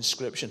wrote the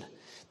inscription.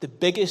 The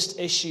biggest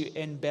issue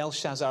in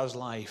Belshazzar's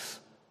life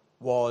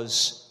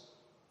was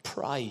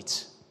pride.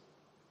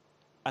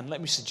 And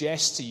let me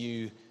suggest to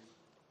you,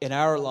 in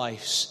our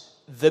lives,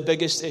 the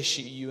biggest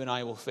issue you and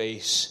I will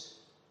face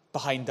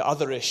behind the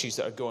other issues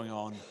that are going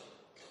on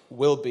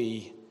will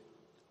be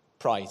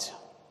pride.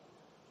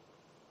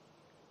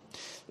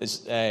 There's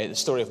the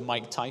story of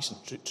Mike Tyson,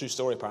 true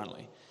story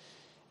apparently.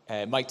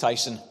 Mike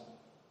Tyson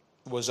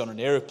was on an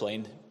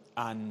airplane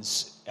and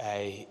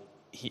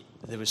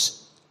there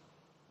was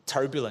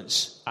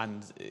turbulence,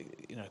 and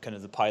kind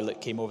of the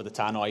pilot came over the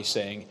tannoy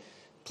saying,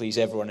 please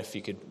everyone, if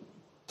you could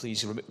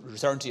please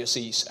return to your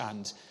seats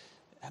and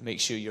make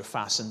sure you're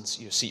fastened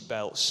your seat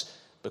belts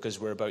because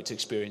we're about to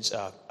experience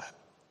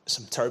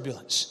some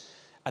turbulence.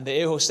 And the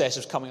air hostess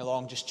was coming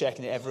along just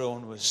checking that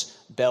everyone was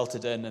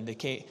belted in, and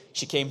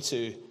she came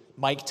to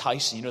Mike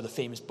Tyson, the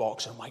famous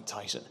boxer Mike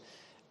Tyson,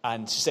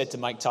 and she said to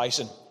Mike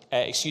Tyson,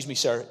 excuse me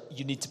sir,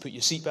 you need to put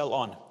your seatbelt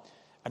on.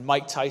 And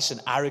Mike Tyson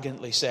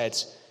arrogantly said,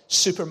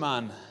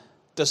 Superman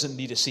doesn't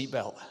need a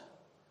seatbelt.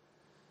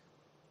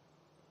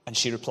 And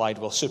she replied,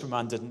 well,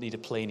 Superman didn't need a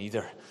plane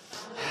either.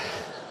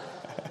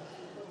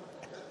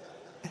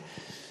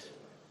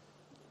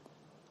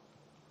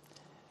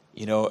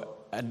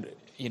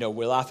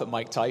 We laugh at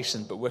Mike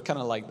Tyson, but we're kind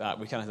of like that.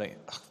 We kind of think,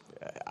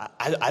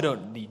 I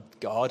don't need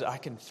God. I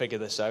can figure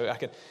this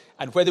out.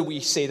 And whether we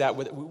say that,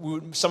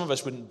 some of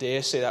us wouldn't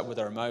dare say that with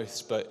our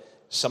mouths, but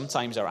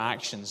sometimes our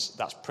actions,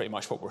 that's pretty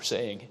much what we're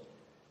saying.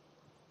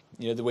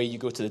 The way you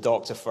go to the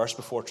doctor first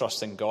before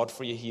trusting God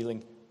for your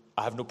healing,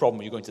 I have no problem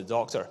with you going to the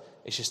doctor.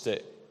 It's just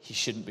that he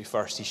shouldn't be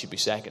first, he should be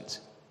second.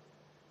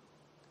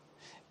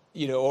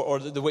 Or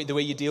the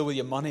way you deal with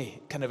your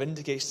money kind of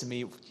indicates to me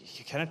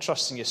you're kind of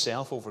trusting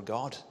yourself over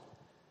God.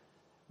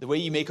 The way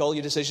you make all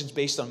your decisions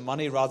based on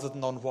money rather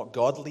than on what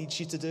God leads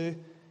you to do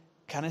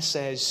kind of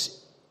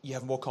says you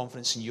have more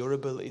confidence in your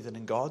ability than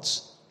in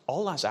God's.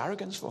 All that's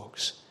arrogance,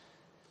 folks.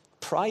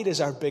 Pride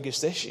is our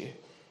biggest issue.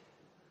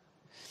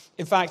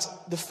 In fact,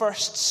 the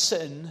first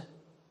sin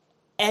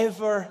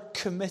ever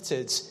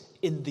committed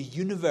in the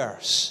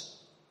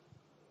universe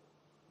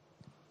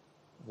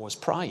was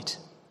pride.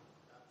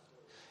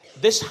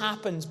 This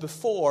happened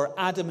before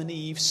Adam and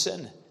Eve's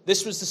sin.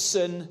 This was the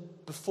sin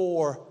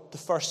before the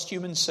first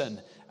human sin.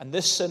 And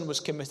this sin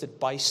was committed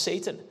by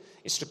Satan.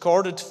 It's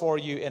recorded for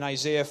you in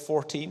Isaiah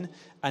 14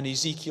 and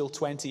Ezekiel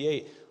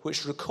 28,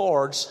 which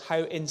records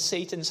how in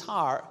Satan's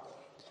heart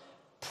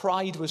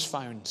pride was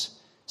found.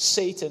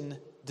 Satan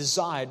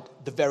desired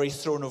the very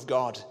throne of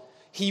God.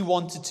 He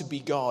wanted to be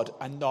God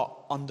and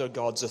not under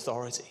God's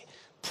authority.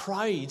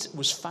 Pride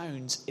was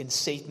found in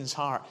Satan's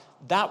heart.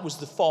 That was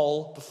the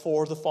fall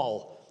before the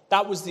fall.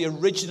 That was the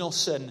original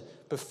sin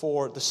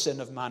before the sin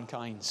of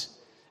mankind.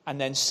 And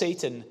then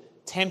Satan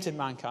tempted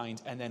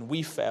mankind, and then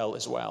we fell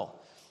as well.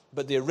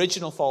 But the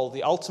original fall,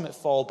 the ultimate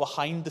fall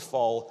behind the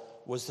fall,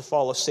 was the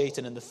fall of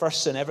Satan. And the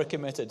first sin ever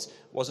committed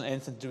wasn't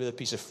anything to do with a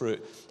piece of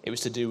fruit. It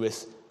was to do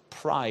with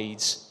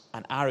pride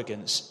and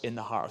arrogance in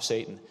the heart of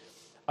Satan.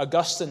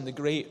 Augustine, the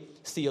great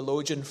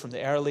theologian from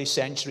the early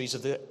centuries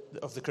of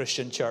the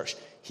Christian church,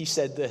 he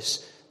said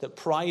this, that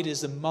pride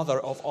is the mother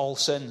of all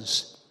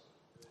sins.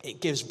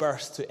 It gives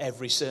birth to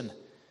every sin.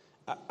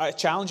 I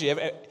challenge you,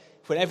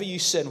 whenever you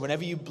sin,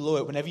 whenever you blow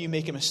it, whenever you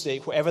make a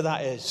mistake, whatever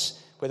that is,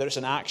 whether it's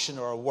an action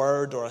or a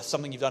word or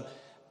something you've done,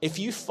 if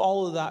you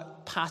follow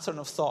that pattern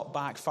of thought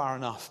back far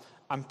enough,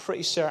 I'm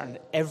pretty certain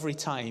every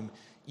time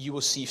you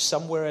will see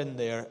somewhere in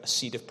there a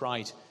seed of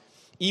pride.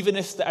 Even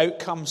if the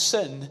outcome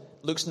sin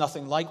looks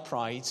nothing like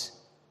pride,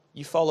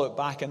 you follow it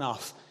back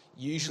enough,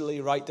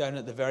 usually right down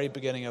at the very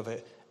beginning of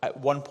it, at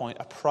one point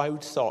a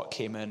proud thought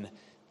came in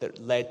that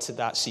led to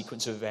that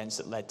sequence of events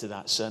that led to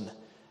that sin.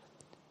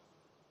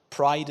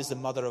 Pride is the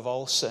mother of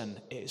all sin.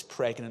 It is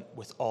pregnant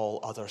with all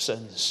other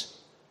sins.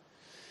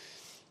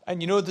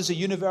 And you know, there's a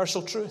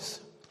universal truth.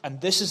 And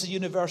this is the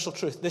universal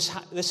truth.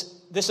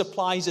 This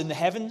applies in the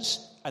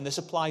heavens, and this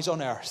applies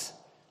on earth.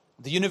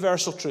 The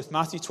universal truth,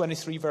 Matthew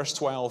 23, verse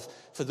 12,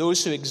 for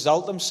those who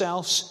exalt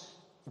themselves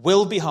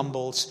will be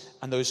humbled,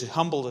 and those who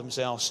humble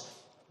themselves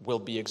will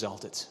be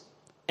exalted.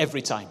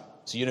 Every time.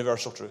 It's a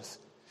universal truth.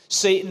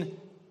 Satan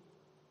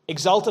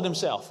exalted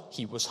himself.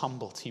 He was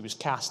humbled. He was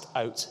cast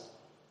out.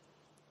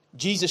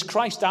 Jesus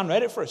Christ, Dan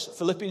read it for us,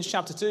 Philippians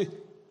chapter 2.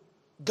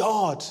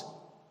 God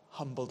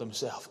humbled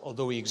himself.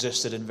 Although he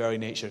existed in very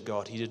nature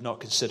God, he did not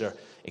consider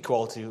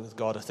equality with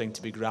God a thing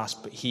to be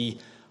grasped, but he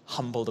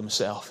humbled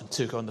himself and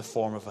took on the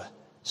form of a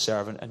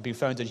servant. And being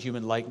found in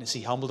human likeness,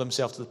 he humbled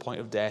himself to the point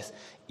of death,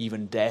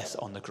 even death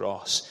on the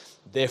cross.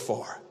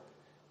 Therefore,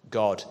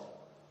 God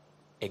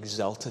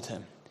exalted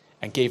him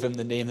and gave him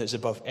the name that's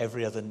above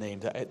every other name,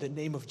 that at the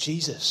name of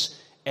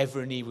Jesus,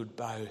 every knee would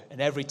bow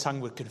and every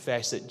tongue would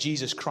confess that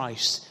Jesus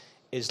Christ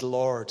is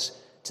Lord,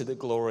 to the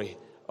glory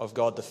of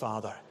God the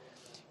Father.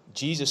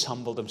 Jesus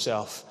humbled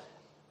himself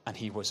and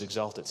he was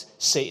exalted.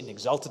 Satan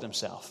exalted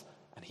himself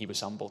and he was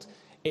humbled.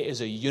 It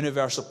is a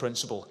universal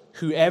principle.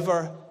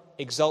 Whoever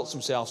exalts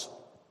himself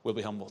will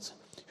be humbled.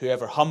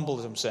 Whoever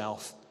humbles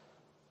himself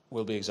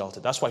will be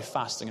exalted. That's why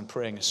fasting and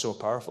praying is so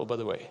powerful, by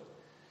the way.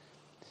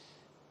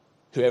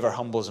 Whoever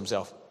humbles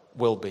himself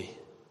will be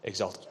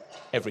exalted.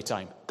 Every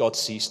time. God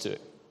sees to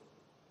it.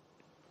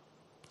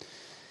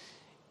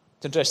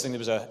 It's interesting, there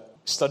was a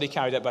study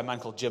carried out by a man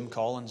called Jim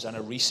Collins and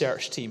a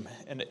research team,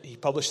 and he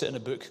published it in a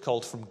book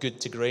called From Good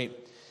to Great.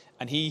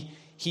 And he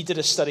did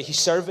a study. He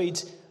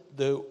surveyed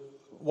the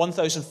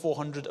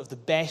 1,400 of the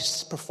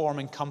best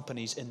performing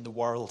companies in the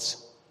world.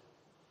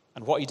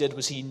 And what he did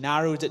was he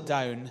narrowed it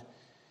down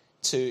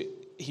to,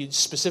 he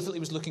specifically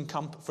was looking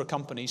for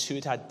companies who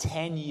had had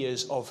 10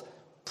 years of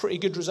pretty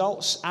good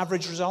results,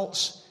 average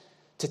results,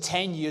 to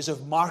 10 years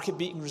of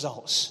market-beating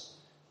results.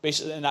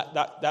 Basically, and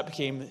that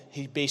became,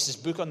 he based his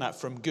book on that,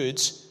 From Good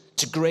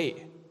to Great.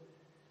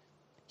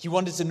 He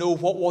wanted to know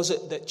what was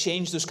it that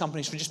changed those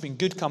companies from just being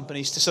good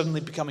companies to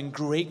suddenly becoming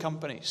great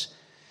companies.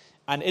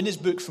 And in his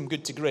book, From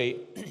Good to Great,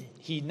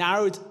 he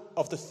narrowed,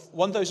 of the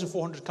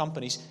 1,400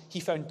 companies, he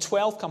found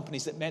 12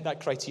 companies that met that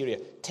criteria.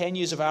 10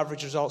 years of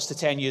average results to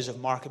 10 years of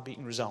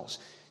market-beating results.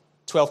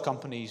 12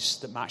 companies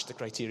that matched the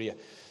criteria.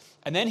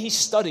 And then he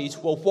studied,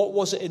 well, what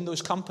was it in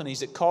those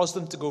companies that caused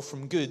them to go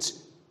from good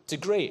to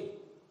great?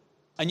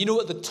 And you know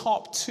what the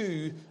top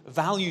two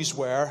values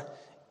were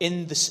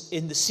in the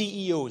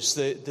CEOs,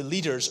 the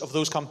leaders of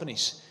those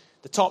companies?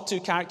 The top two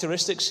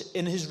characteristics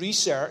in his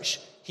research,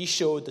 he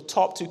showed the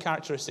top two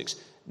characteristics.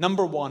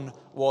 Number one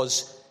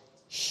was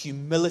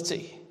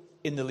humility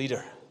in the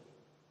leader.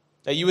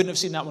 Now, you wouldn't have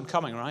seen that one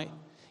coming, right?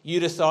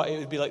 You'd have thought it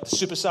would be like the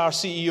superstar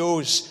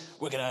CEOs.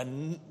 We're going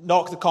to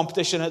knock the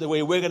competition out of the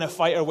way. We're going to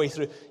fight our way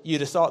through.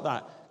 You'd have thought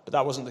that, but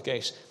that wasn't the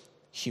case.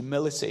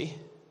 Humility.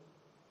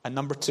 And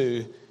number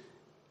two,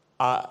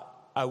 a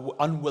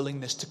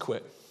unwillingness to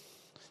quit.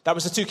 That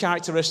was the two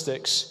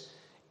characteristics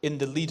in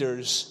the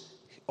leaders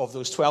of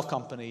those 12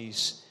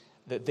 companies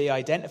that they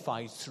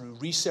identified through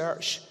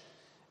research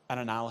and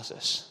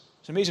analysis.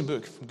 It's an amazing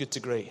book, From Good to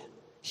Great.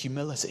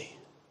 Humility.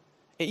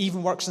 It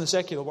even works in the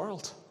secular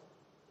world.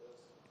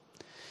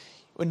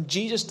 When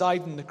Jesus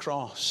died on the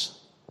cross,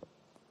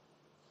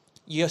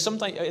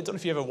 sometimes, I don't know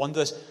if you ever wonder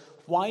this,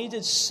 why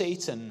did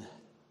Satan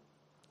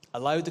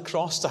allow the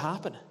cross to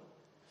happen?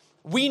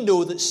 We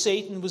know that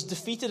Satan was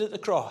defeated at the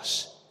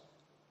cross.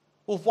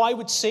 Well, why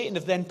would Satan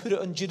have then put it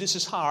on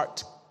Judas's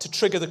heart to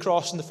trigger the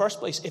cross in the first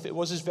place if it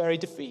was his very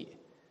defeat?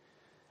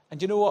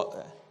 And you know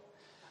what?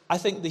 I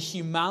think the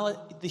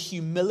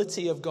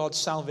humility of God's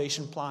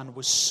salvation plan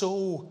was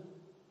so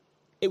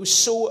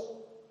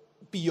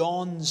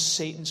beyond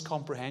Satan's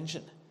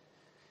comprehension.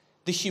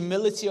 The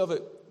humility of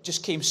it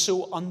just came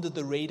so under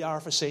the radar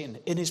for Satan.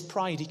 In his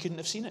pride, he couldn't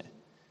have seen it.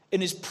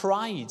 In his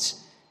pride,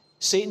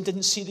 Satan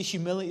didn't see the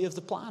humility of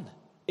the plan.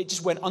 It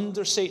just went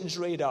under Satan's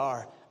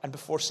radar, and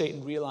before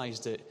Satan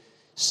realized it,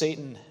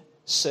 Satan,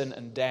 sin,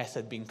 and death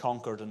had been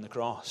conquered on the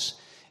cross.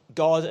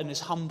 God, in his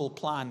humble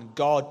plan,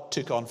 God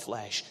took on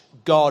flesh.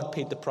 God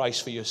paid the price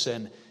for your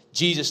sin.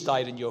 Jesus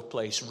died in your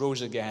place,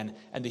 rose again,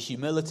 and the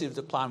humility of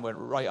the plan went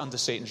right under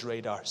Satan's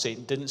radar.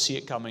 Satan didn't see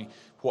it coming.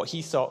 What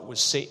he thought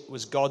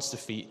was God's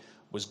defeat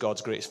was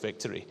God's greatest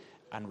victory,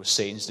 and was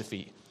Satan's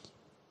defeat.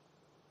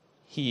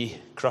 He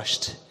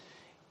crushed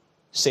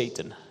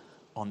Satan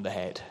on the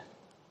head.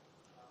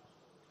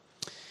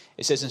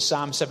 It says in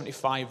Psalm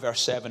 75,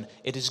 verse 7,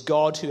 "It is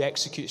God who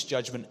executes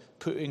judgment,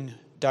 putting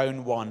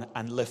down one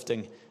and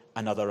lifting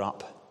another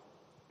up."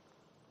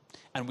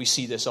 And we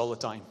see this all the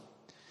time.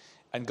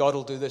 And God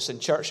will do this in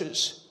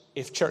churches.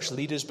 If church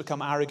leaders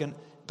become arrogant,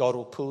 God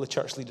will pull the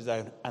church leader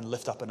down and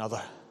lift up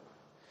another.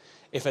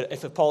 If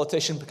a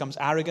politician becomes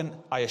arrogant,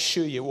 I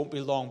assure you it won't be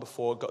long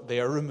before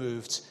they are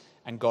removed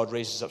and God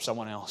raises up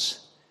someone else.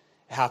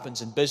 It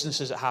happens in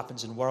businesses, it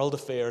happens in world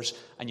affairs,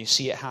 and you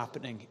see it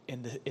happening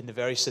in the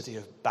very city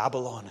of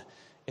Babylon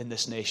in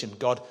this nation.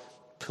 God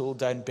pulled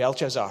down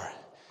Belshazzar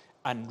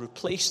and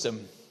replaced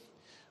him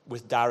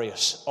with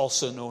Darius,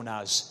 also known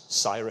as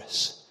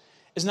Cyrus.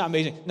 Isn't that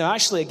amazing? Now,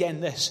 actually,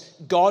 again,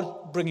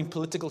 God bringing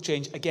political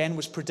change, again,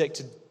 was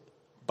predicted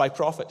by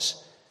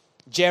prophets.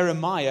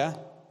 Jeremiah,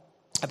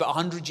 about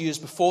 100 years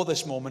before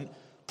this moment,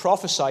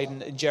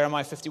 prophesied in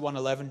Jeremiah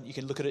 51:11. You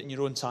can look at it in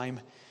your own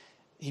time.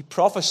 He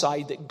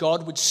prophesied that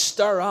God would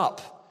stir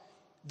up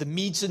the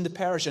Medes and the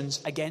Persians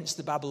against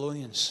the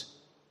Babylonians.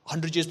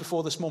 100 years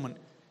before this moment.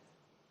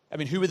 I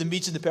mean, who were the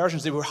Medes and the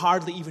Persians? They were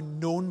hardly even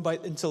known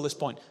until this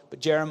point. But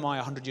Jeremiah,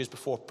 100 years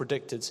before,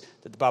 predicted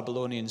that the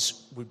Babylonians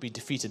would be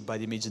defeated by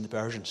the Medes and the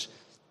Persians.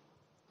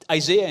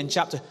 Isaiah in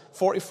chapter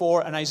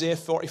 44 and Isaiah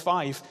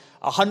 45,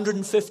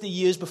 150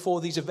 years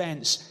before these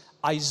events,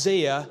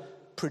 Isaiah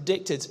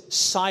predicted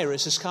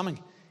Cyrus is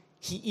coming.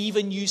 He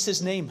even used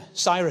his name,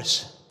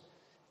 Cyrus.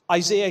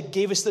 Isaiah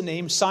gave us the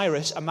name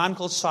Cyrus. A man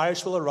called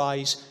Cyrus will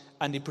arise,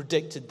 and he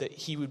predicted that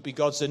he would be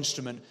God's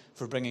instrument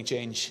for bringing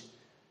change.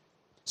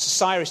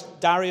 So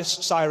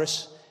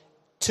Cyrus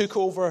took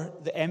over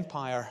the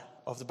empire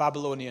of the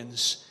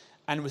Babylonians,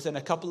 and within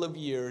a couple of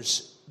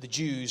years, the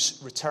Jews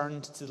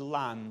returned to the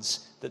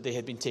lands that they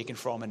had been taken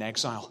from in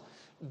exile.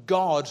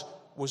 God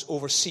was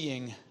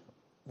overseeing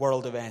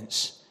world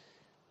events.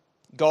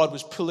 God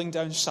was pulling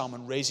down some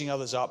and raising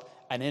others up,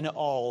 and in it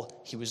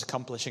all, he was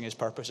accomplishing his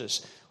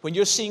purposes. When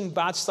you're seeing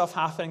bad stuff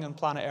happening on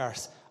planet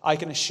Earth, I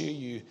can assure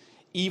you,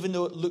 even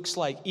though it looks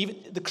like, even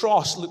the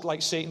cross looked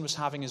like Satan was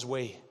having his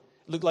way.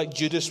 It looked like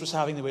Judas was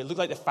having the way. It looked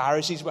like the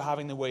Pharisees were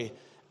having the way.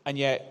 And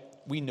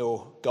yet, we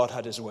know God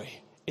had his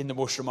way in the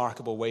most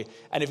remarkable way.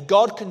 And if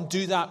God can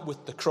do that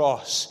with the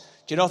cross,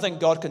 do you not think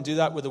God can do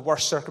that with the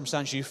worst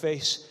circumstance you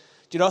face?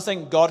 Do you not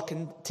think God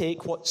can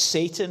take what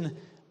Satan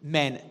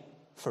meant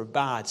for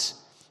bad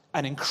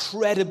and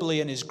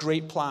incredibly, in his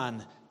great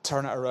plan,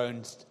 turn it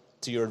around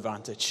to your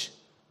advantage?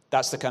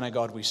 That's the kind of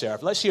God we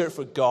serve. Let's hear it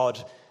for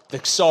God,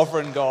 the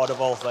sovereign God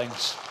of all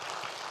things.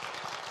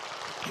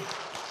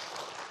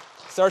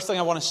 Third thing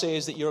I want to say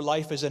is that your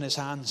life is in his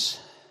hands.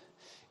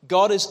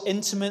 God is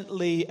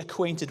intimately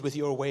acquainted with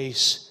your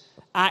ways.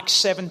 Acts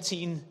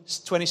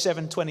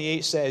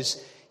 17:27-28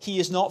 says, "He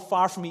is not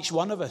far from each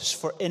one of us,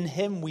 for in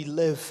him we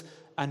live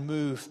and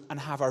move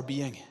and have our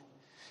being."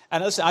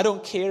 And listen, I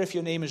don't care if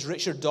your name is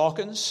Richard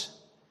Dawkins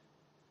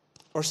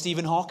or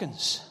Stephen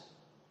Hawkins.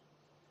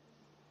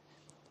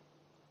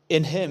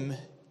 In him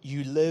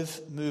you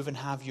live, move, and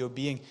have your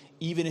being.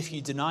 Even if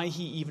you deny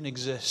he even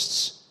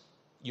exists,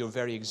 your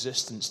very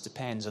existence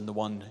depends on the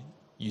one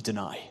you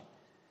deny.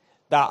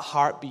 That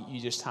heartbeat you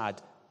just had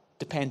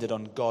depended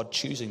on God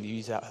choosing to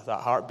use that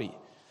heartbeat.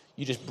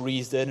 You just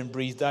breathed in and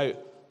breathed out.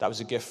 That was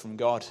a gift from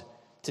God.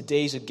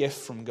 Today's a gift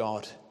from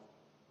God.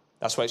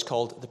 That's why it's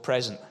called the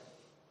present.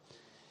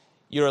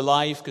 You're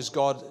alive because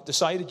God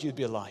decided you'd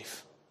be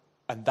alive.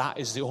 And that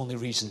is the only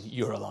reason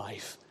you're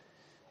alive.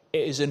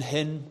 It is in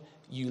him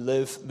you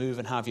live, move,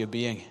 and have your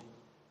being.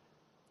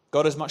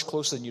 God is much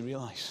closer than you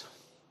realize.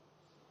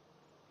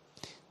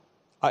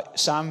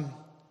 Psalm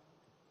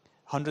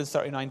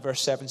 139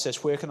 verse 7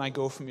 says, "Where can I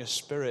go from your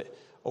spirit?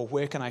 Or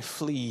where can I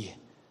flee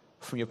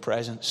from your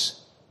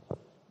presence?"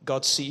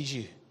 God sees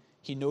you.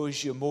 He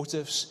knows your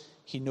motives.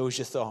 He knows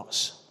your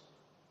thoughts.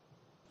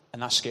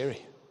 And that's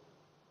scary.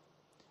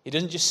 He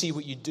doesn't just see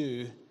what you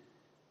do.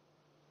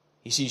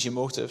 He sees your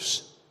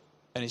motives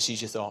and he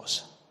sees your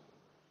thoughts.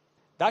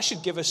 That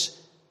should give us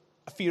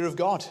a fear of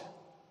God.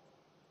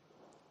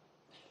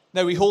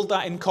 Now we hold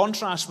that in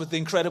contrast with the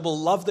incredible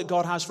love that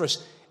God has for us.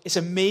 It's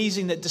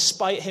amazing that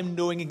despite him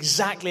knowing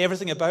exactly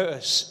everything about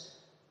us,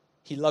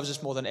 he loves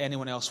us more than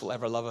anyone else will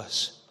ever love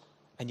us.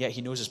 And yet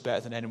he knows us better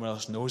than anyone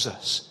else knows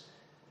us.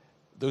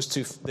 Those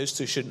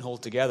two shouldn't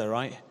hold together,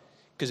 right?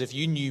 Because if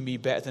you knew me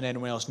better than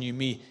anyone else knew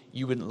me,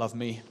 you wouldn't love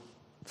me.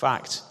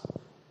 Fact.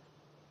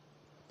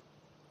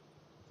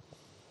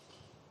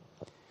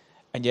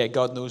 And yet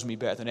God knows me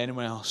better than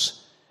anyone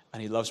else,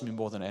 and he loves me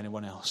more than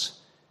anyone else.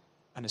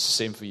 And it's the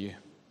same for you.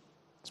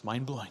 It's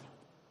mind-blowing.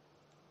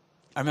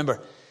 I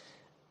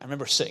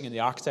remember sitting in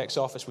the architect's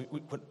office.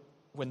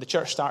 When the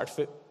church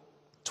started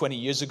 20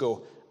 years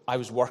ago, I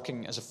was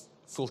working as a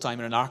full-time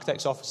in an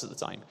architect's office at the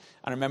time.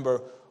 And I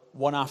remember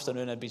one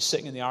afternoon I'd been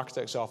sitting in the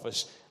architect's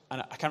office,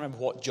 and I can't remember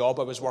what job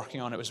I was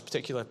working on. It was a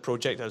particular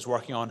project I was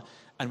working on,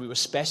 and we were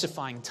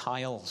specifying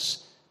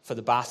tiles for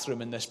the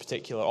bathroom in this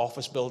particular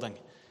office building.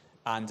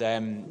 And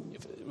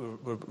we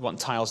were wanting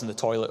tiles in the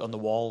toilet on the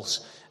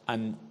walls.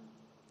 And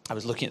I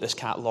was looking at this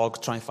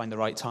catalogue, trying to find the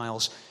right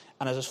tiles.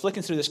 And as I was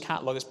flicking through this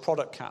catalogue, this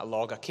product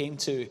catalogue, I came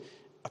to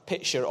a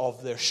picture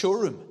of their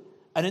showroom.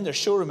 And in their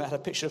showroom, it had a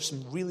picture of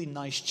some really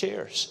nice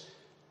chairs.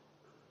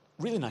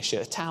 Really nice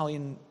chairs,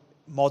 Italian,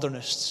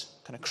 modernist,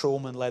 kind of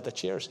chrome and leather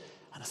chairs.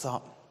 And I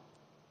thought,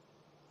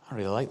 I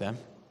really like them.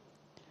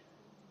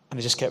 And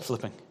I just kept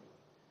flipping.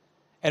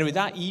 Anyway,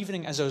 that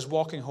evening, as I was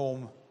walking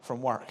home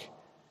from work,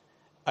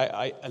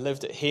 I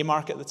lived at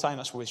Haymarket at the time.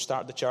 That's where we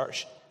started the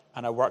church.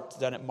 And I worked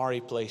down at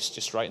Murray Place,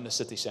 just right in the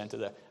city centre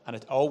there. And I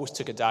always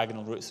took a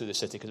diagonal route through the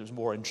city because it was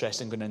more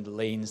interesting going in the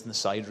lanes and the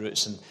side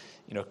routes, and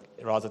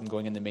rather than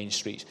going in the main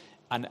streets.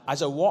 And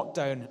as I walked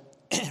down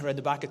around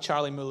the back of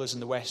Charlie Muller's in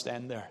the West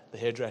End there, the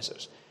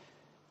hairdressers,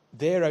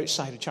 there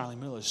outside of Charlie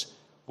Muller's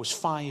was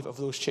 5 of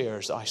those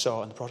chairs that I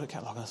saw in the product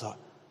catalogue. And I thought,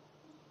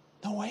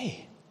 no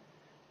way.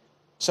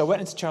 So I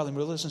went into Charlie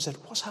Muller's and said,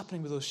 what's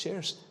happening with those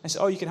chairs? And I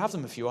said, oh, you can have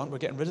them if you want. We're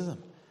getting rid of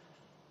them.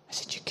 I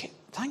said, you can't.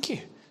 Thank you.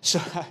 So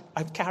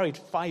I've carried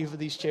 5 of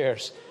these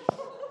chairs.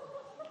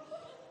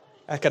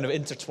 I kind of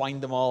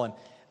intertwined them all. And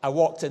I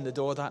walked in the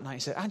door that night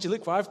and said, Angie,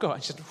 look what I've got.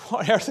 And she said,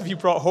 what on earth have you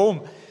brought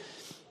home?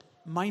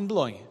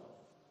 Mind-blowing.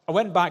 I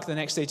went back the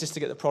next day just to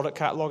get the product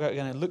catalogue out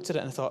again and looked at it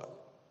and I thought,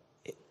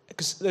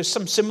 because there's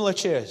some similar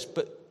chairs,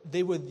 but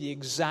they were the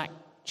exact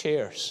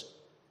chairs.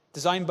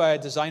 Designed by a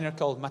designer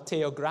called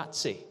Matteo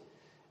Grazzi.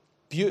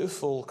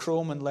 Beautiful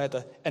chrome and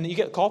leather. And you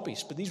get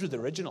copies, but these were the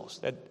originals.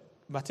 They had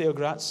Matteo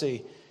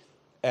Grazzi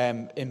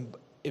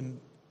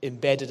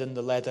embedded in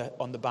the leather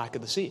on the back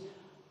of the seat.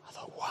 I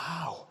thought,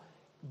 wow.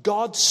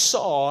 God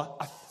saw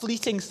a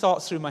fleeting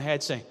thought through my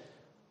head saying,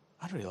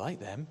 I'd really like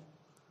them.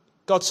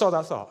 God saw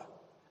that thought.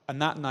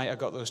 And that night I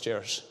got those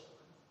chairs.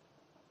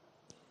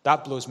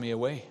 That blows me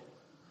away.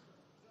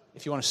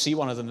 If you want to see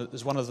one of them,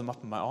 there's one of them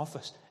up in my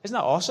office. Isn't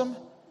that awesome?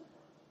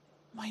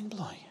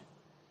 Mind-blowing.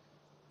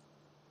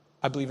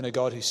 I believe in a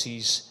God who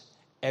sees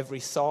every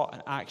thought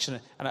and action.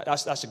 And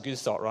that's a good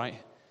thought, right?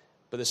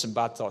 But there's some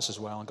bad thoughts as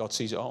well, and God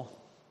sees it all.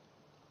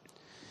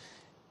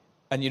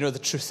 And the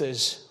truth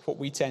is, what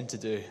we tend to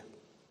do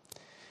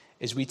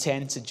is we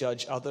tend to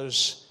judge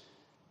others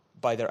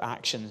by their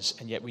actions,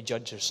 and yet we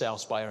judge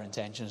ourselves by our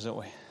intentions, don't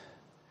we?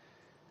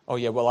 Oh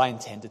yeah, well, I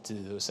intended to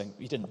do those things.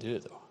 You didn't do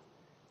it, though.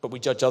 But we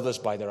judge others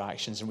by their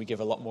actions, and we give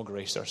a lot more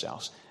grace to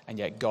ourselves, and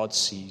yet God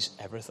sees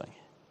everything.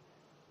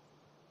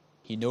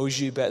 He knows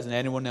you better than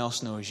anyone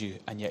else knows you,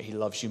 and yet he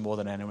loves you more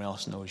than anyone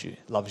else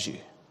loves you.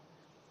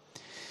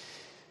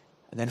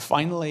 And then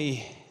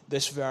finally,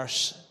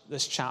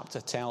 this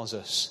chapter tells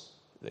us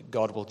that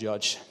God will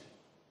judge.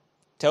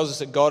 It tells us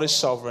that God is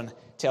sovereign.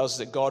 It tells us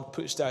that God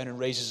puts down and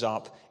raises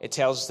up. It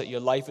tells us that your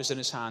life is in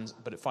his hands,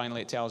 but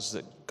finally it tells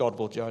us that God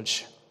will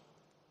judge.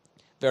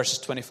 Verses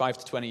 25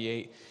 to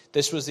 28.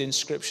 This was the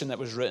inscription that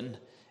was written,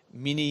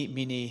 Mene,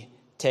 Mene,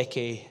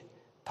 Tekel,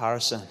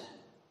 Parsin.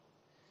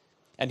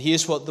 And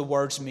here's what the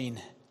words mean.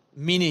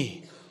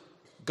 Mene,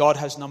 God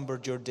has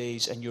numbered your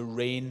days and your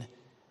reign,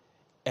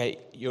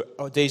 your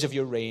days of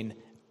your reign,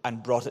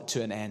 and brought it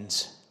to an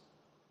end.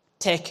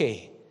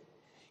 Tekel,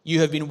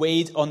 you have been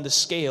weighed on the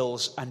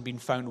scales and been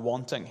found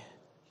wanting.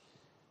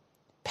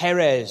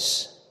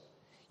 Perez,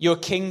 your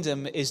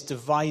kingdom is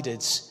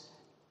divided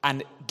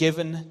and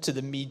given to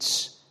the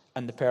Medes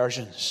and the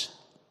Persians.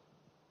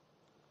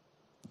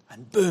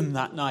 And boom,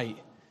 that night,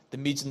 the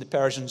Medes and the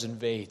Persians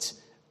invade.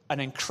 An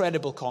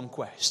incredible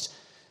conquest.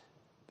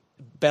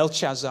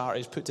 Belshazzar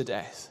is put to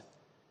death.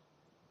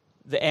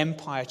 The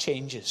empire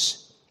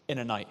changes in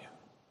a night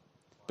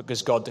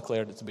because God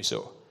declared it to be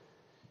so.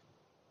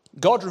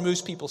 God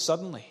removes people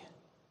suddenly.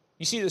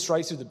 You see this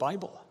right through the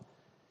Bible.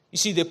 You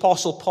see the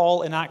Apostle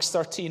Paul in Acts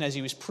 13 as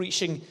he was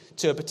preaching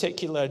to a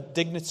particular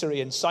dignitary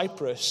in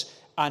Cyprus,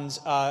 and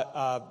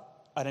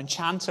an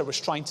enchanter was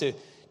trying to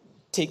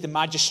take the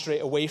magistrate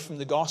away from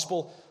the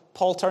gospel.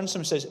 Paul turns to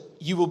him and says,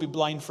 you will be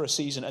blind for a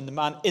season. And the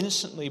man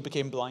instantly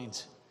became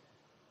blind.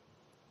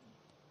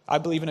 I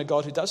believe in a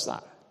God who does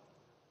that.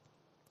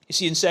 You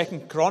see in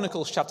 2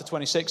 Chronicles chapter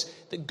 26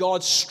 that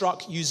God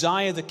struck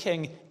Uzziah the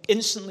king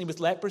instantly with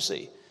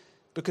leprosy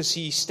because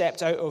he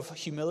stepped out of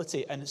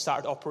humility and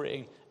started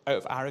operating out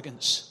of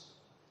arrogance.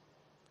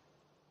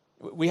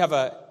 We have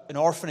an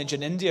orphanage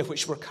in India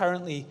which we're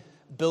currently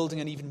building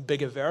an even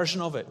bigger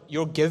version of it.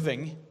 Your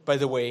giving, by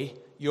the way,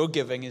 your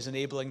giving is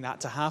enabling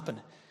that to happen.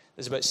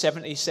 There's about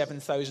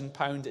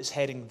 £77,000 that's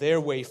heading their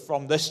way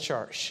from this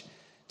church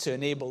to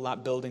enable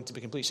that building to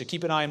be complete. So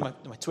keep an eye on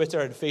my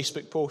Twitter and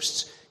Facebook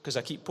posts, because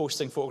I keep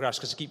posting photographs,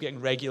 because I keep getting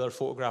regular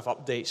photograph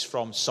updates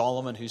from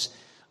Solomon, who's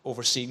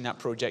overseeing that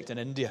project in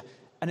India.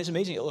 And it's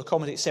amazing. It'll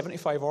accommodate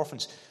 75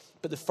 orphans.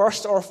 But the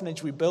first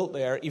orphanage we built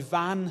there,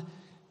 Ivan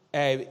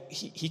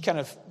he kind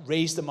of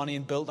raised the money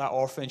and built that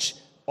orphanage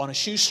on a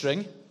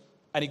shoestring,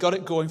 and he got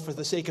it going for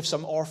the sake of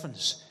some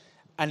orphans.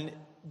 And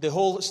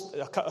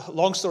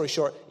long story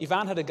short,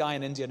 Ivan had a guy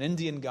in India, an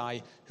Indian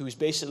guy, who was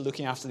basically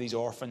looking after these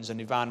orphans, and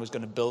Ivan was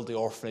going to build the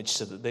orphanage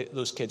so that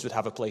those kids would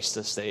have a place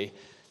to stay.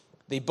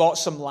 They bought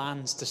some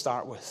land to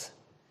start with.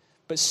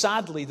 But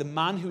sadly, the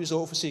man who was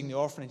overseeing the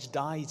orphanage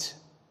died.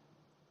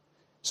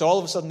 So all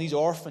of a sudden, these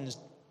orphans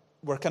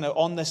were kind of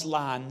on this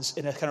land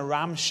in a kind of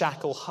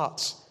ramshackle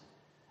hut.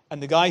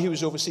 And the guy who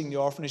was overseeing the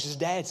orphanage is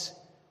dead.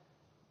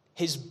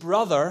 His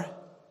brother,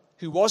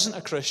 who wasn't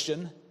a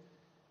Christian,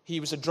 he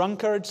was a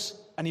drunkard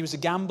and he was a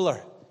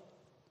gambler.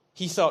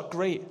 He thought,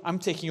 great, I'm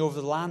taking over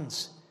the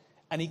land.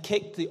 And he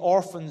kicked the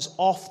orphans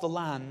off the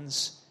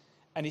lands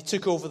and he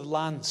took over the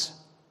land.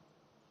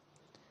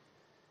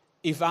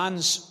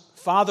 Ivan's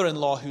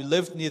father-in-law, who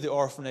lived near the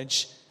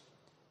orphanage,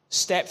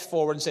 stepped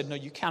forward and said, no,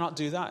 you cannot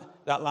do that.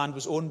 That land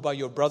was owned by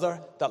your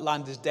brother. That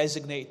land is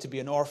designated to be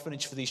an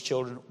orphanage for these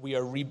children. We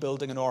are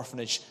rebuilding an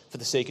orphanage for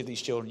the sake of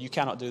these children. You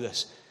cannot do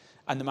this.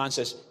 And the man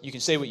says, you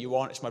can say what you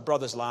want. It's my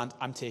brother's land.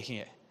 I'm taking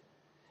it.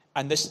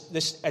 And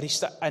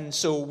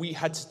so we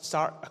had to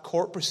start a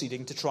court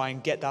proceeding to try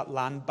and get that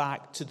land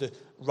back to the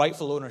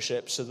rightful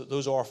ownership so that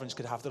those orphans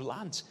could have their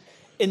land.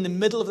 In the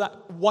middle of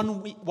that,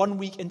 1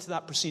 week into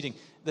that proceeding,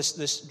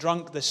 this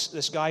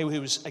guy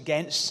who was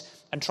against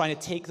and trying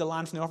to take the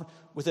land from the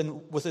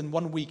orphan, within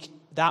 1 week,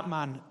 that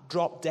man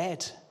dropped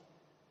dead.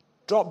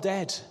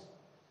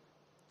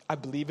 I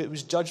believe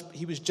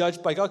he was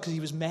judged by God because he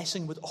was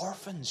messing with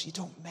orphans. You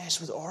don't mess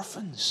with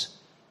orphans.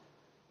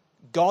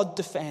 God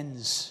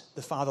defends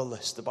the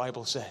fatherless, the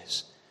Bible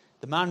says.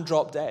 The man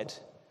dropped dead.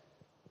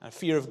 And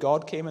fear of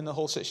God came in the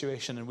whole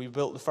situation, and we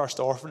built the first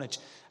orphanage.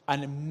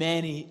 And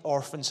many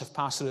orphans have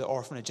passed through the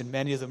orphanage, and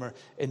many of them are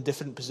in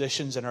different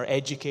positions and are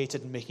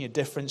educated and making a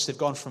difference. They've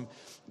gone from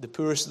the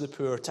poorest of the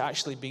poor to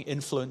actually being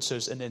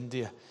influencers in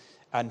India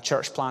and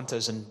church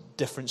planters and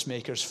difference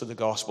makers for the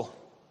gospel.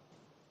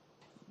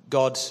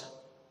 God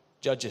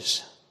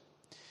judges.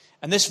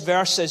 And this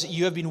verse says,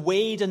 you have been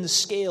weighed in the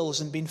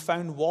scales and been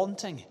found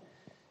wanting.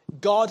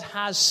 God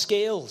has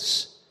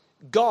scales.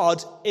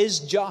 God is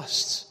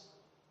just.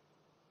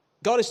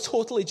 God is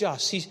totally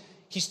just.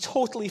 He's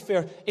totally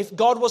fair. If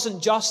God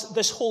wasn't just,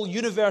 this whole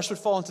universe would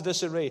fall into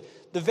disarray.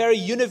 The very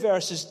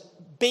universe is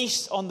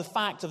based on the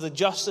fact of the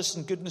justice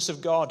and goodness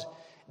of God.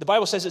 The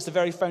Bible says it's the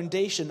very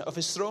foundation of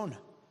his throne.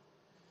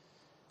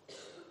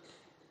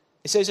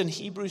 It says in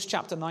Hebrews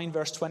chapter 9,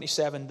 verse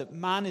 27, that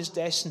man is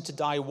destined to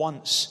die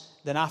once,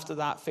 then after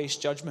that face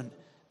judgment.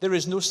 There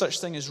is no such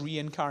thing as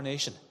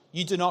reincarnation.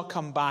 You do not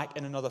come back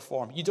in another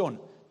form. You don't.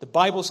 The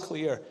Bible's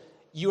clear.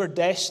 You are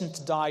destined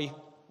to die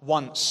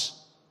once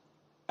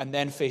and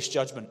then face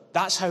judgment.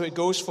 That's how it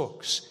goes,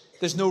 folks.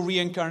 There's no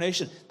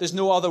reincarnation. There's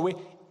no other way.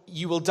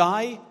 You will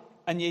die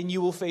and then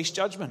you will face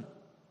judgment.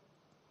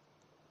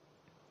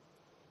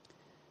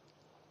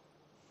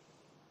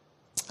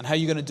 And how are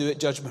you going to do it,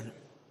 judgment?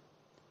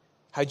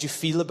 How do you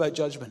feel about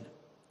judgment?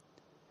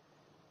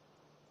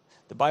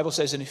 The Bible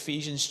says in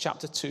Ephesians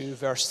chapter 2,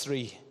 verse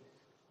 3,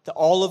 that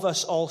all of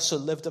us also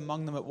lived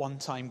among them at one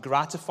time,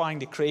 gratifying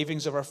the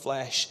cravings of our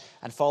flesh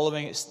and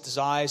following its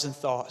desires and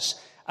thoughts.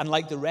 And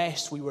like the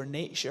rest,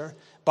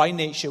 by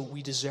nature,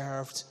 we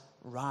deserved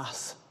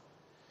wrath.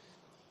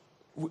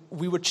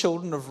 We were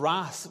children of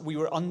wrath. We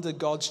were under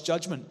God's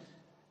judgment.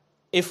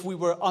 If we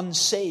were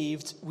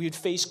unsaved, we would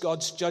face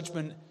God's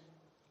judgment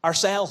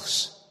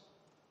ourselves.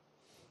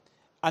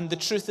 And the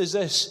truth is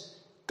this,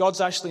 God's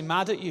actually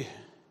mad at you.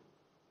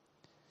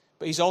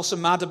 But he's also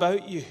mad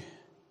about you.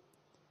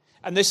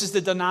 And this is the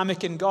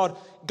dynamic in God.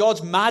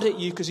 God's mad at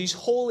you because he's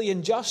holy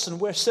and just and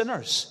we're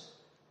sinners.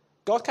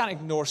 God can't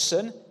ignore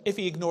sin. If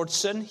he ignored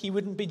sin, he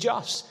wouldn't be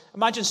just.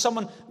 Imagine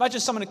someone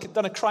had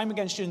done a crime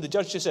against you and the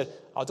judge just said,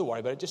 oh, don't worry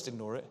about it, just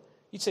ignore it.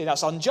 You'd say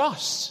that's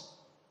unjust.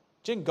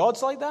 Do you think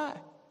God's like that?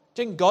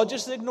 Do you think God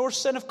just ignores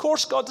sin? Of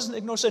course God doesn't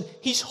ignore sin.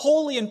 He's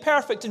holy and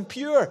perfect and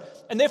pure.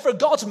 And therefore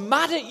God's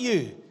mad at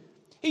you.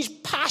 He's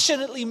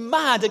passionately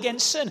mad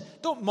against sin.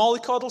 Don't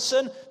mollycoddle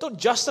sin. Don't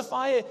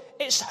justify it.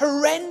 It's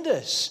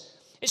horrendous.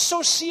 It's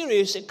so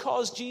serious it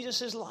cost Jesus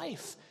his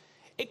life.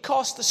 It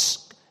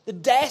cost the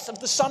death of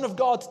the Son of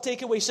God to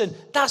take away sin.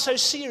 That's how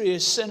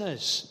serious sin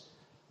is.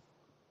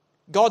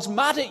 God's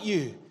mad at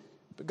you,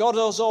 but God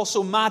is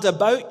also mad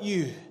about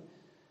you.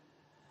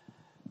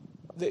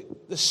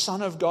 The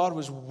Son of God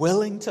was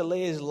willing to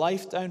lay his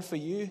life down for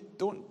you.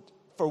 Don't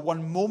for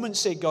one moment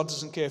say God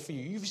doesn't care for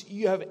you.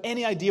 You have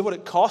any idea what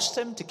it cost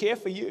him to care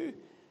for you?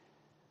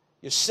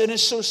 Your sin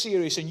is so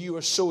serious and you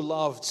are so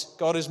loved.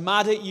 God is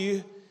mad at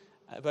you,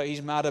 but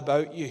he's mad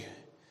about you.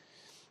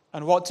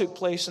 And what took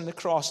place on the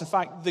cross, in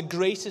fact, the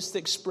greatest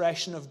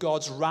expression of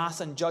God's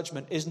wrath and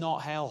judgment is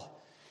not hell.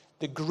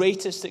 The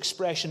greatest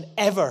expression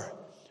ever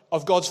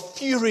of God's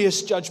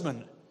furious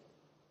judgment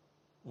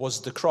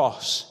was the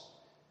cross.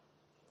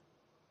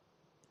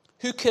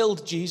 Who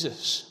killed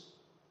Jesus?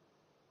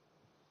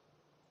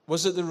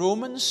 Was it the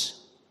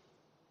Romans?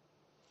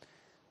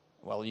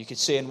 Well, you could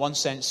say in one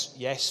sense,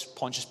 yes,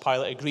 Pontius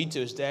Pilate agreed to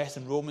his death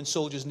and Roman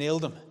soldiers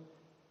nailed him.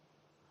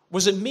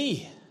 Was it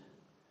me?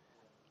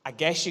 I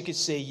guess you could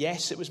say,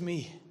 yes, it was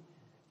me.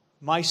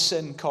 My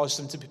sin caused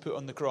him to be put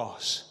on the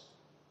cross.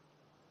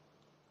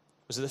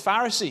 Was it the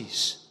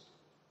Pharisees?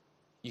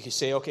 You could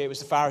say, okay, it was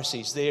the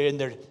Pharisees. They,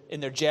 in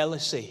their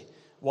jealousy,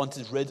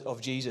 wanted rid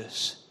of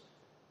Jesus.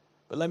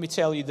 But let me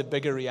tell you the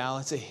bigger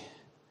reality.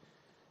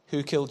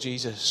 Who killed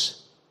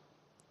Jesus?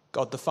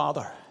 God the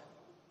Father.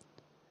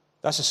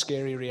 That's a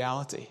scary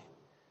reality.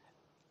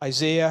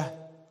 Isaiah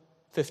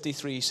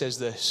 53 says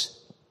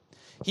this: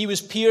 He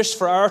was pierced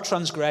for our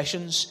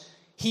transgressions.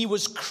 He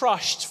was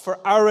crushed for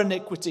our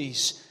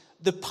iniquities.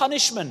 The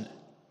punishment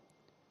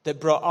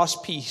that brought us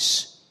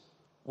peace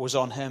was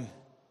on him.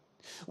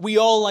 We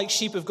all, like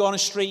sheep, have gone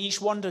astray. Each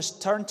one has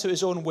turned to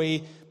his own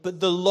way. But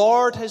the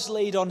Lord has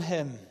laid on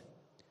him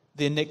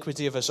the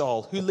iniquity of us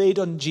all. Who laid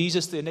on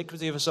Jesus the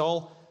iniquity of us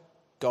all?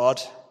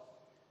 God.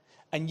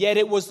 And yet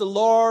it was the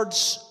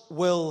Lord's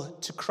will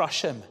to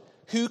crush him.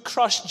 Who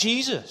crushed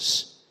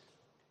Jesus?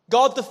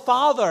 God the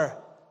Father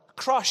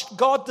crushed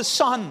God the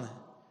Son.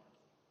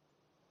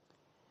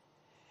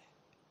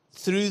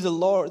 Through the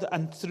Lord,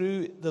 and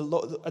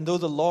though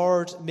the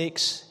Lord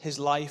makes his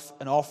life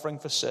an offering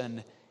for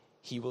sin,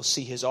 he will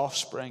see his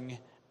offspring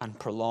and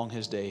prolong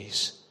his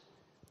days.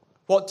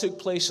 What took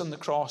place on the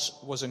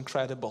cross was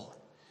incredible.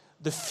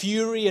 The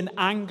fury and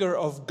anger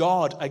of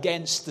God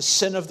against the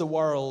sin of the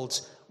world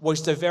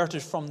was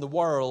diverted from the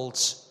world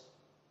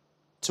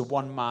to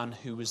one man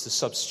who was the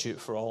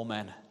substitute for all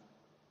men.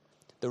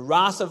 The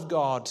wrath of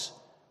God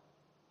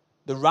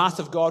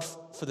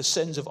for the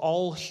sins of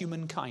all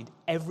humankind,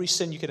 every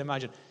sin you can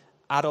imagine,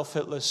 Adolf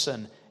Hitler's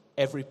sin,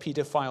 every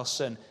pedophile's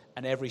sin,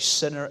 and every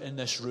sinner in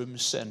this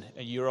room's sin.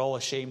 And you're all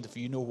ashamed if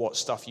you know what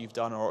stuff you've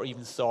done or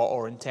even thought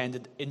or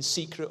intended in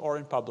secret or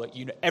in public.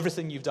 You know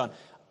everything you've done,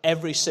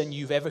 every sin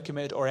you've ever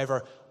committed or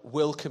ever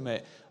will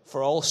commit.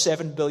 For all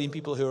 7 billion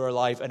people who are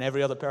alive and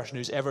every other person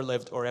who's ever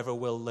lived or ever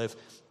will live,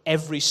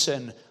 every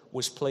sin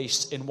was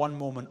placed in one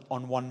moment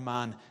on one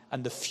man.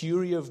 And the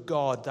fury of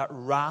God, that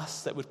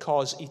wrath that would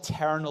cause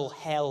eternal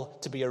hell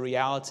to be a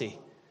reality,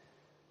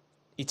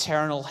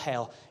 eternal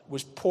hell,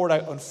 was poured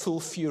out on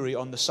full fury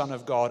on the Son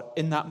of God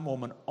in that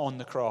moment on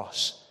the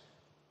cross.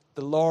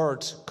 The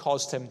Lord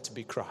caused him to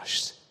be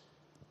crushed.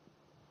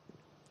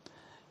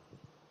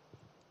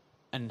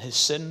 And his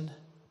sin,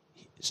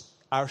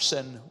 our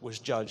sin, was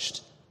judged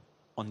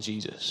on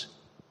Jesus.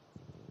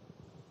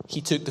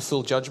 He took the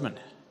full judgment.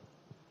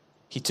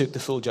 He took the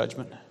full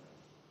judgment.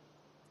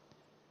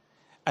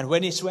 And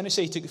when I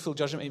say he took the full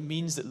judgment, it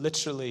means that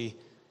literally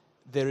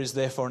there is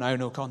therefore now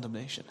no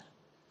condemnation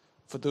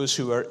for those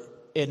who are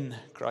in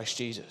Christ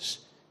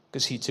Jesus,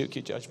 because he took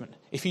your judgment.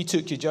 If he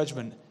took your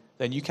judgment,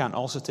 then you can't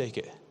also take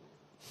it.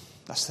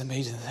 That's the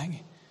amazing thing.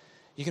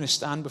 You're going to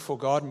stand before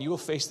God and you will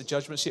face the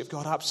judgment seat of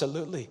God,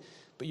 absolutely.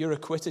 But you're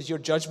acquitted. Your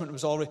judgment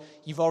was already,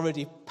 you've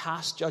already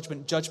passed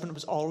judgment. Judgment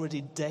was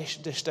already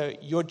dished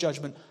out. Your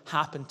judgment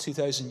happened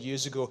 2,000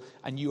 years ago,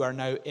 and you are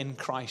now in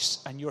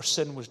Christ. And your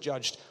sin was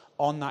judged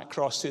on that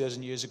cross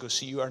 2,000 years ago,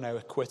 so you are now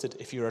acquitted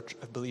if you're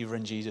a believer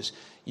in Jesus.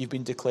 You've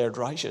been declared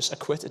righteous,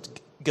 acquitted,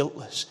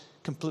 guiltless,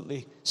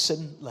 completely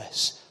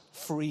sinless,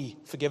 free,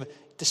 forgiven.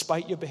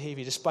 Despite your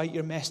behavior, despite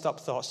your messed up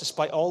thoughts,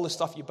 despite all the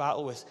stuff you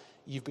battle with,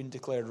 you've been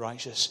declared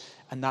righteous.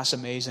 And that's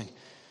amazing.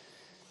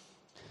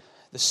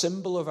 The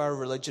symbol of our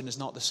religion is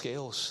not the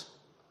scales,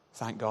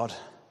 thank God.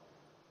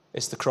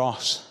 It's the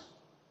cross.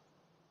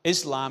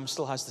 Islam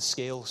still has the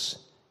scales,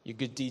 your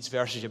good deeds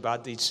versus your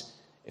bad deeds.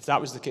 If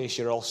that was the case,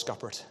 you're all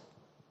scuppered.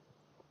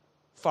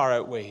 Far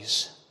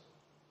outweighs.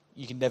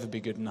 You can never be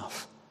good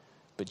enough.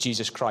 But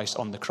Jesus Christ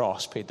on the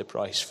cross paid the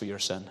price for your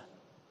sin.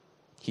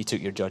 He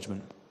took your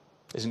judgment.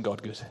 Isn't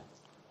God good?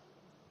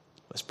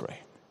 Let's pray.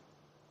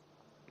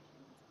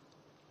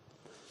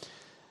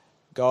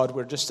 God,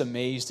 we're just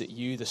amazed at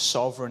you, the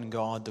sovereign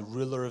God, the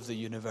ruler of the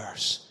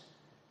universe,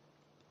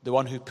 the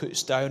one who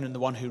puts down and the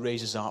one who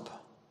raises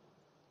up,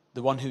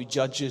 the one who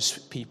judges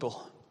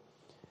people,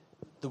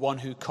 the one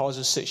who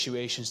causes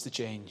situations to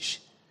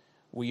change.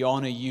 We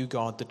honor you,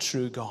 God, the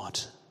true God,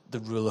 the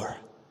ruler.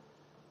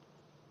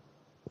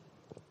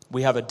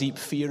 We have a deep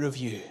fear of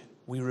you.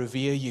 We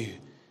revere you,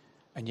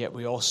 and yet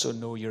we also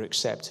know your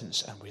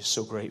acceptance, and we're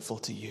so grateful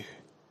to you.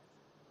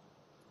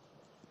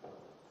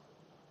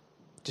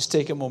 Just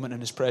take a moment in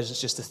his presence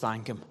just to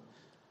thank him,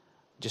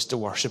 just to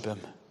worship him,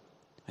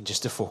 and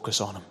just to focus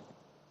on him.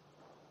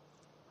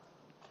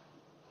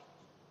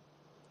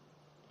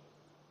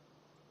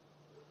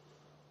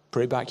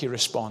 Pray back your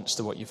response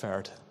to what you've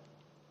heard.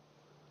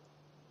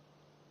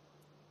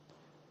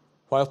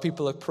 While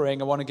people are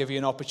praying, I want to give you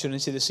an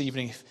opportunity this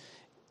evening.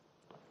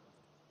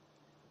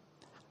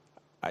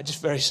 I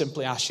just very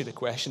simply ask you the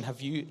question,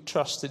 have you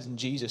trusted in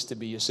Jesus to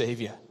be your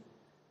Savior?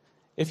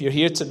 If you're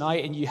here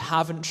tonight and you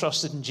haven't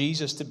trusted in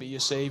Jesus to be your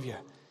Savior,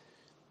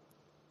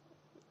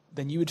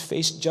 then you would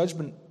face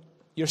judgment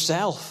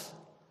yourself.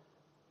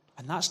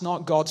 And that's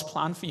not God's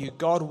plan for you.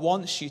 God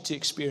wants you to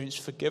experience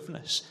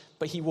forgiveness,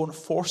 but he won't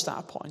force that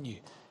upon you.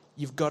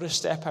 You've got to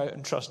step out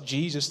and trust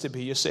Jesus to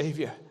be your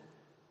Savior.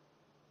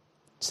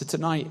 So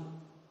tonight,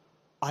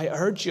 I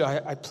urge you,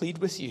 I plead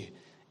with you,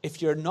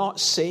 if you're not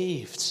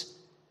saved,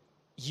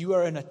 you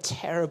are in a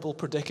terrible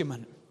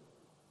predicament.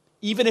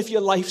 Even if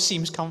your life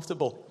seems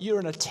comfortable, you're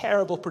in a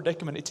terrible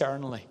predicament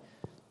eternally.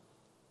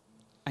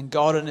 And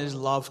God in his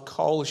love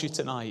calls you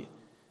tonight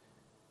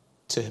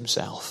to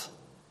himself.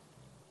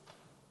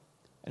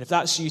 And if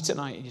that's you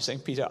tonight and you're saying,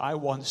 Peter, I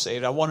want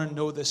saved, I want to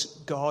know this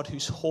God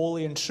who's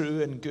holy and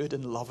true and good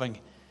and loving,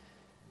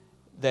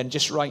 then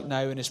just right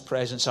now in his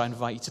presence, I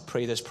invite you to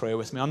pray this prayer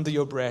with me. Under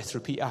your breath,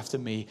 repeat after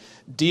me.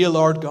 Dear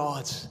Lord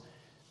God,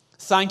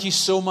 thank you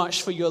so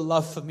much for your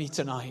love for me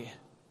tonight.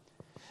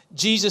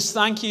 Jesus,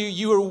 thank you.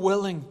 You are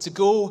willing to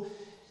go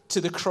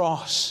to the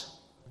cross,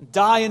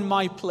 die in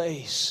my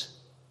place.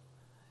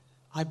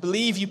 I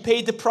believe you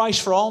paid the price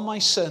for all my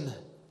sin.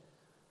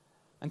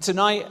 And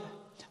tonight,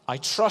 I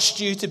trust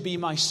you to be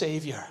my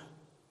Savior.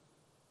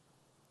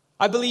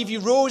 I believe you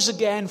rose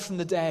again from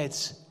the dead,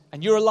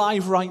 and you're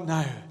alive right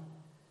now.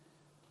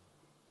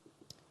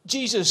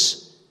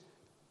 Jesus,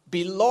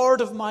 be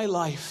Lord of my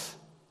life.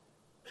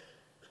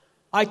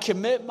 I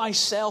commit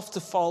myself to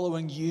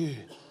following you.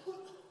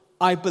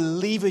 I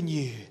believe in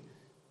you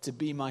to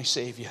be my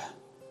Savior.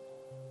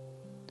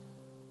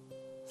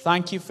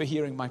 Thank you for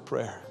hearing my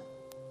prayer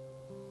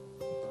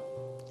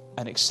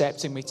and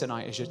accepting me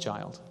tonight as your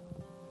child.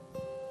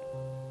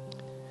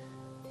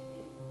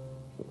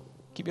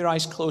 Keep your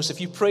eyes closed. If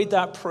you prayed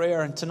that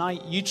prayer and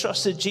tonight you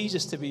trusted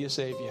Jesus to be your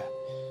Savior,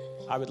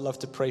 I would love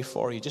to pray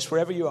for you, just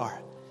wherever you are.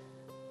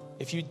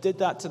 If you did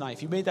that tonight,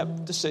 if you made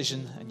that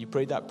decision and you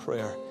prayed that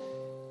prayer,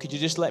 could you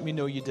just let me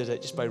know you did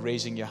it just by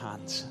raising your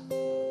hands?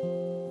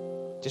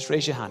 Just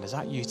raise your hand. Is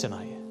that you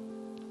tonight?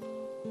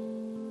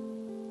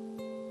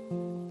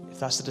 If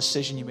that's the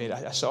decision you made,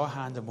 I saw a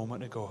hand a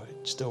moment ago,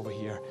 just over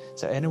here.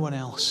 Is there anyone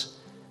else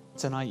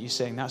tonight you're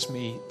saying, that's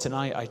me.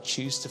 Tonight I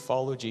choose to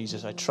follow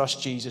Jesus. I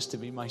trust Jesus to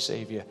be my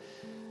Savior.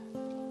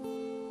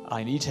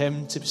 I need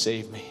him to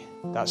save me.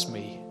 That's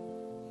me.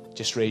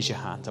 Just raise your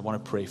hand. I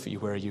want to pray for you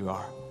where you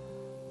are.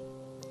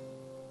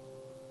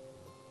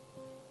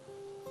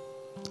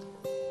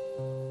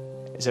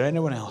 Is there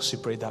anyone else who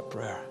prayed that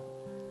prayer?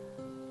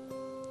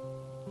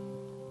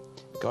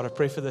 God, I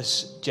pray for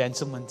this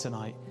gentleman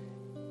tonight.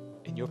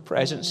 In your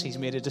presence, he's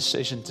made a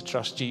decision to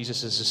trust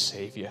Jesus as his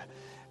Savior.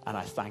 And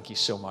I thank you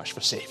so much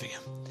for saving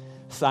him.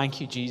 Thank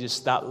you,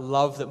 Jesus. That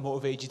love that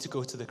motivated you to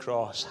go to the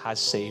cross has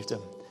saved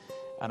him.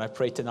 And I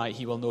pray tonight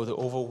he will know the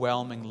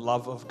overwhelming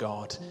love of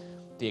God,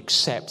 the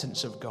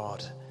acceptance of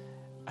God,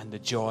 and the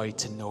joy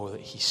to know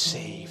that he's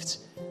saved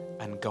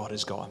and God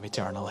has got him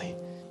eternally.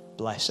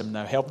 Bless him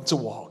now. Help him to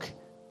walk.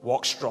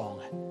 Walk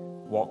strong.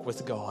 Walk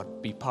with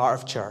God. Be part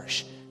of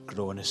church.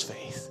 Grow in his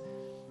faith.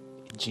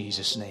 In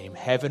Jesus' name.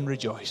 Heaven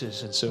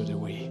rejoices, and so do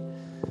we.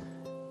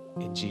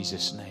 In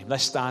Jesus' name.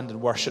 Let's stand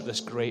and worship this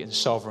great and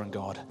sovereign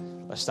God.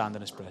 Let's stand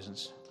in his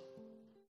presence.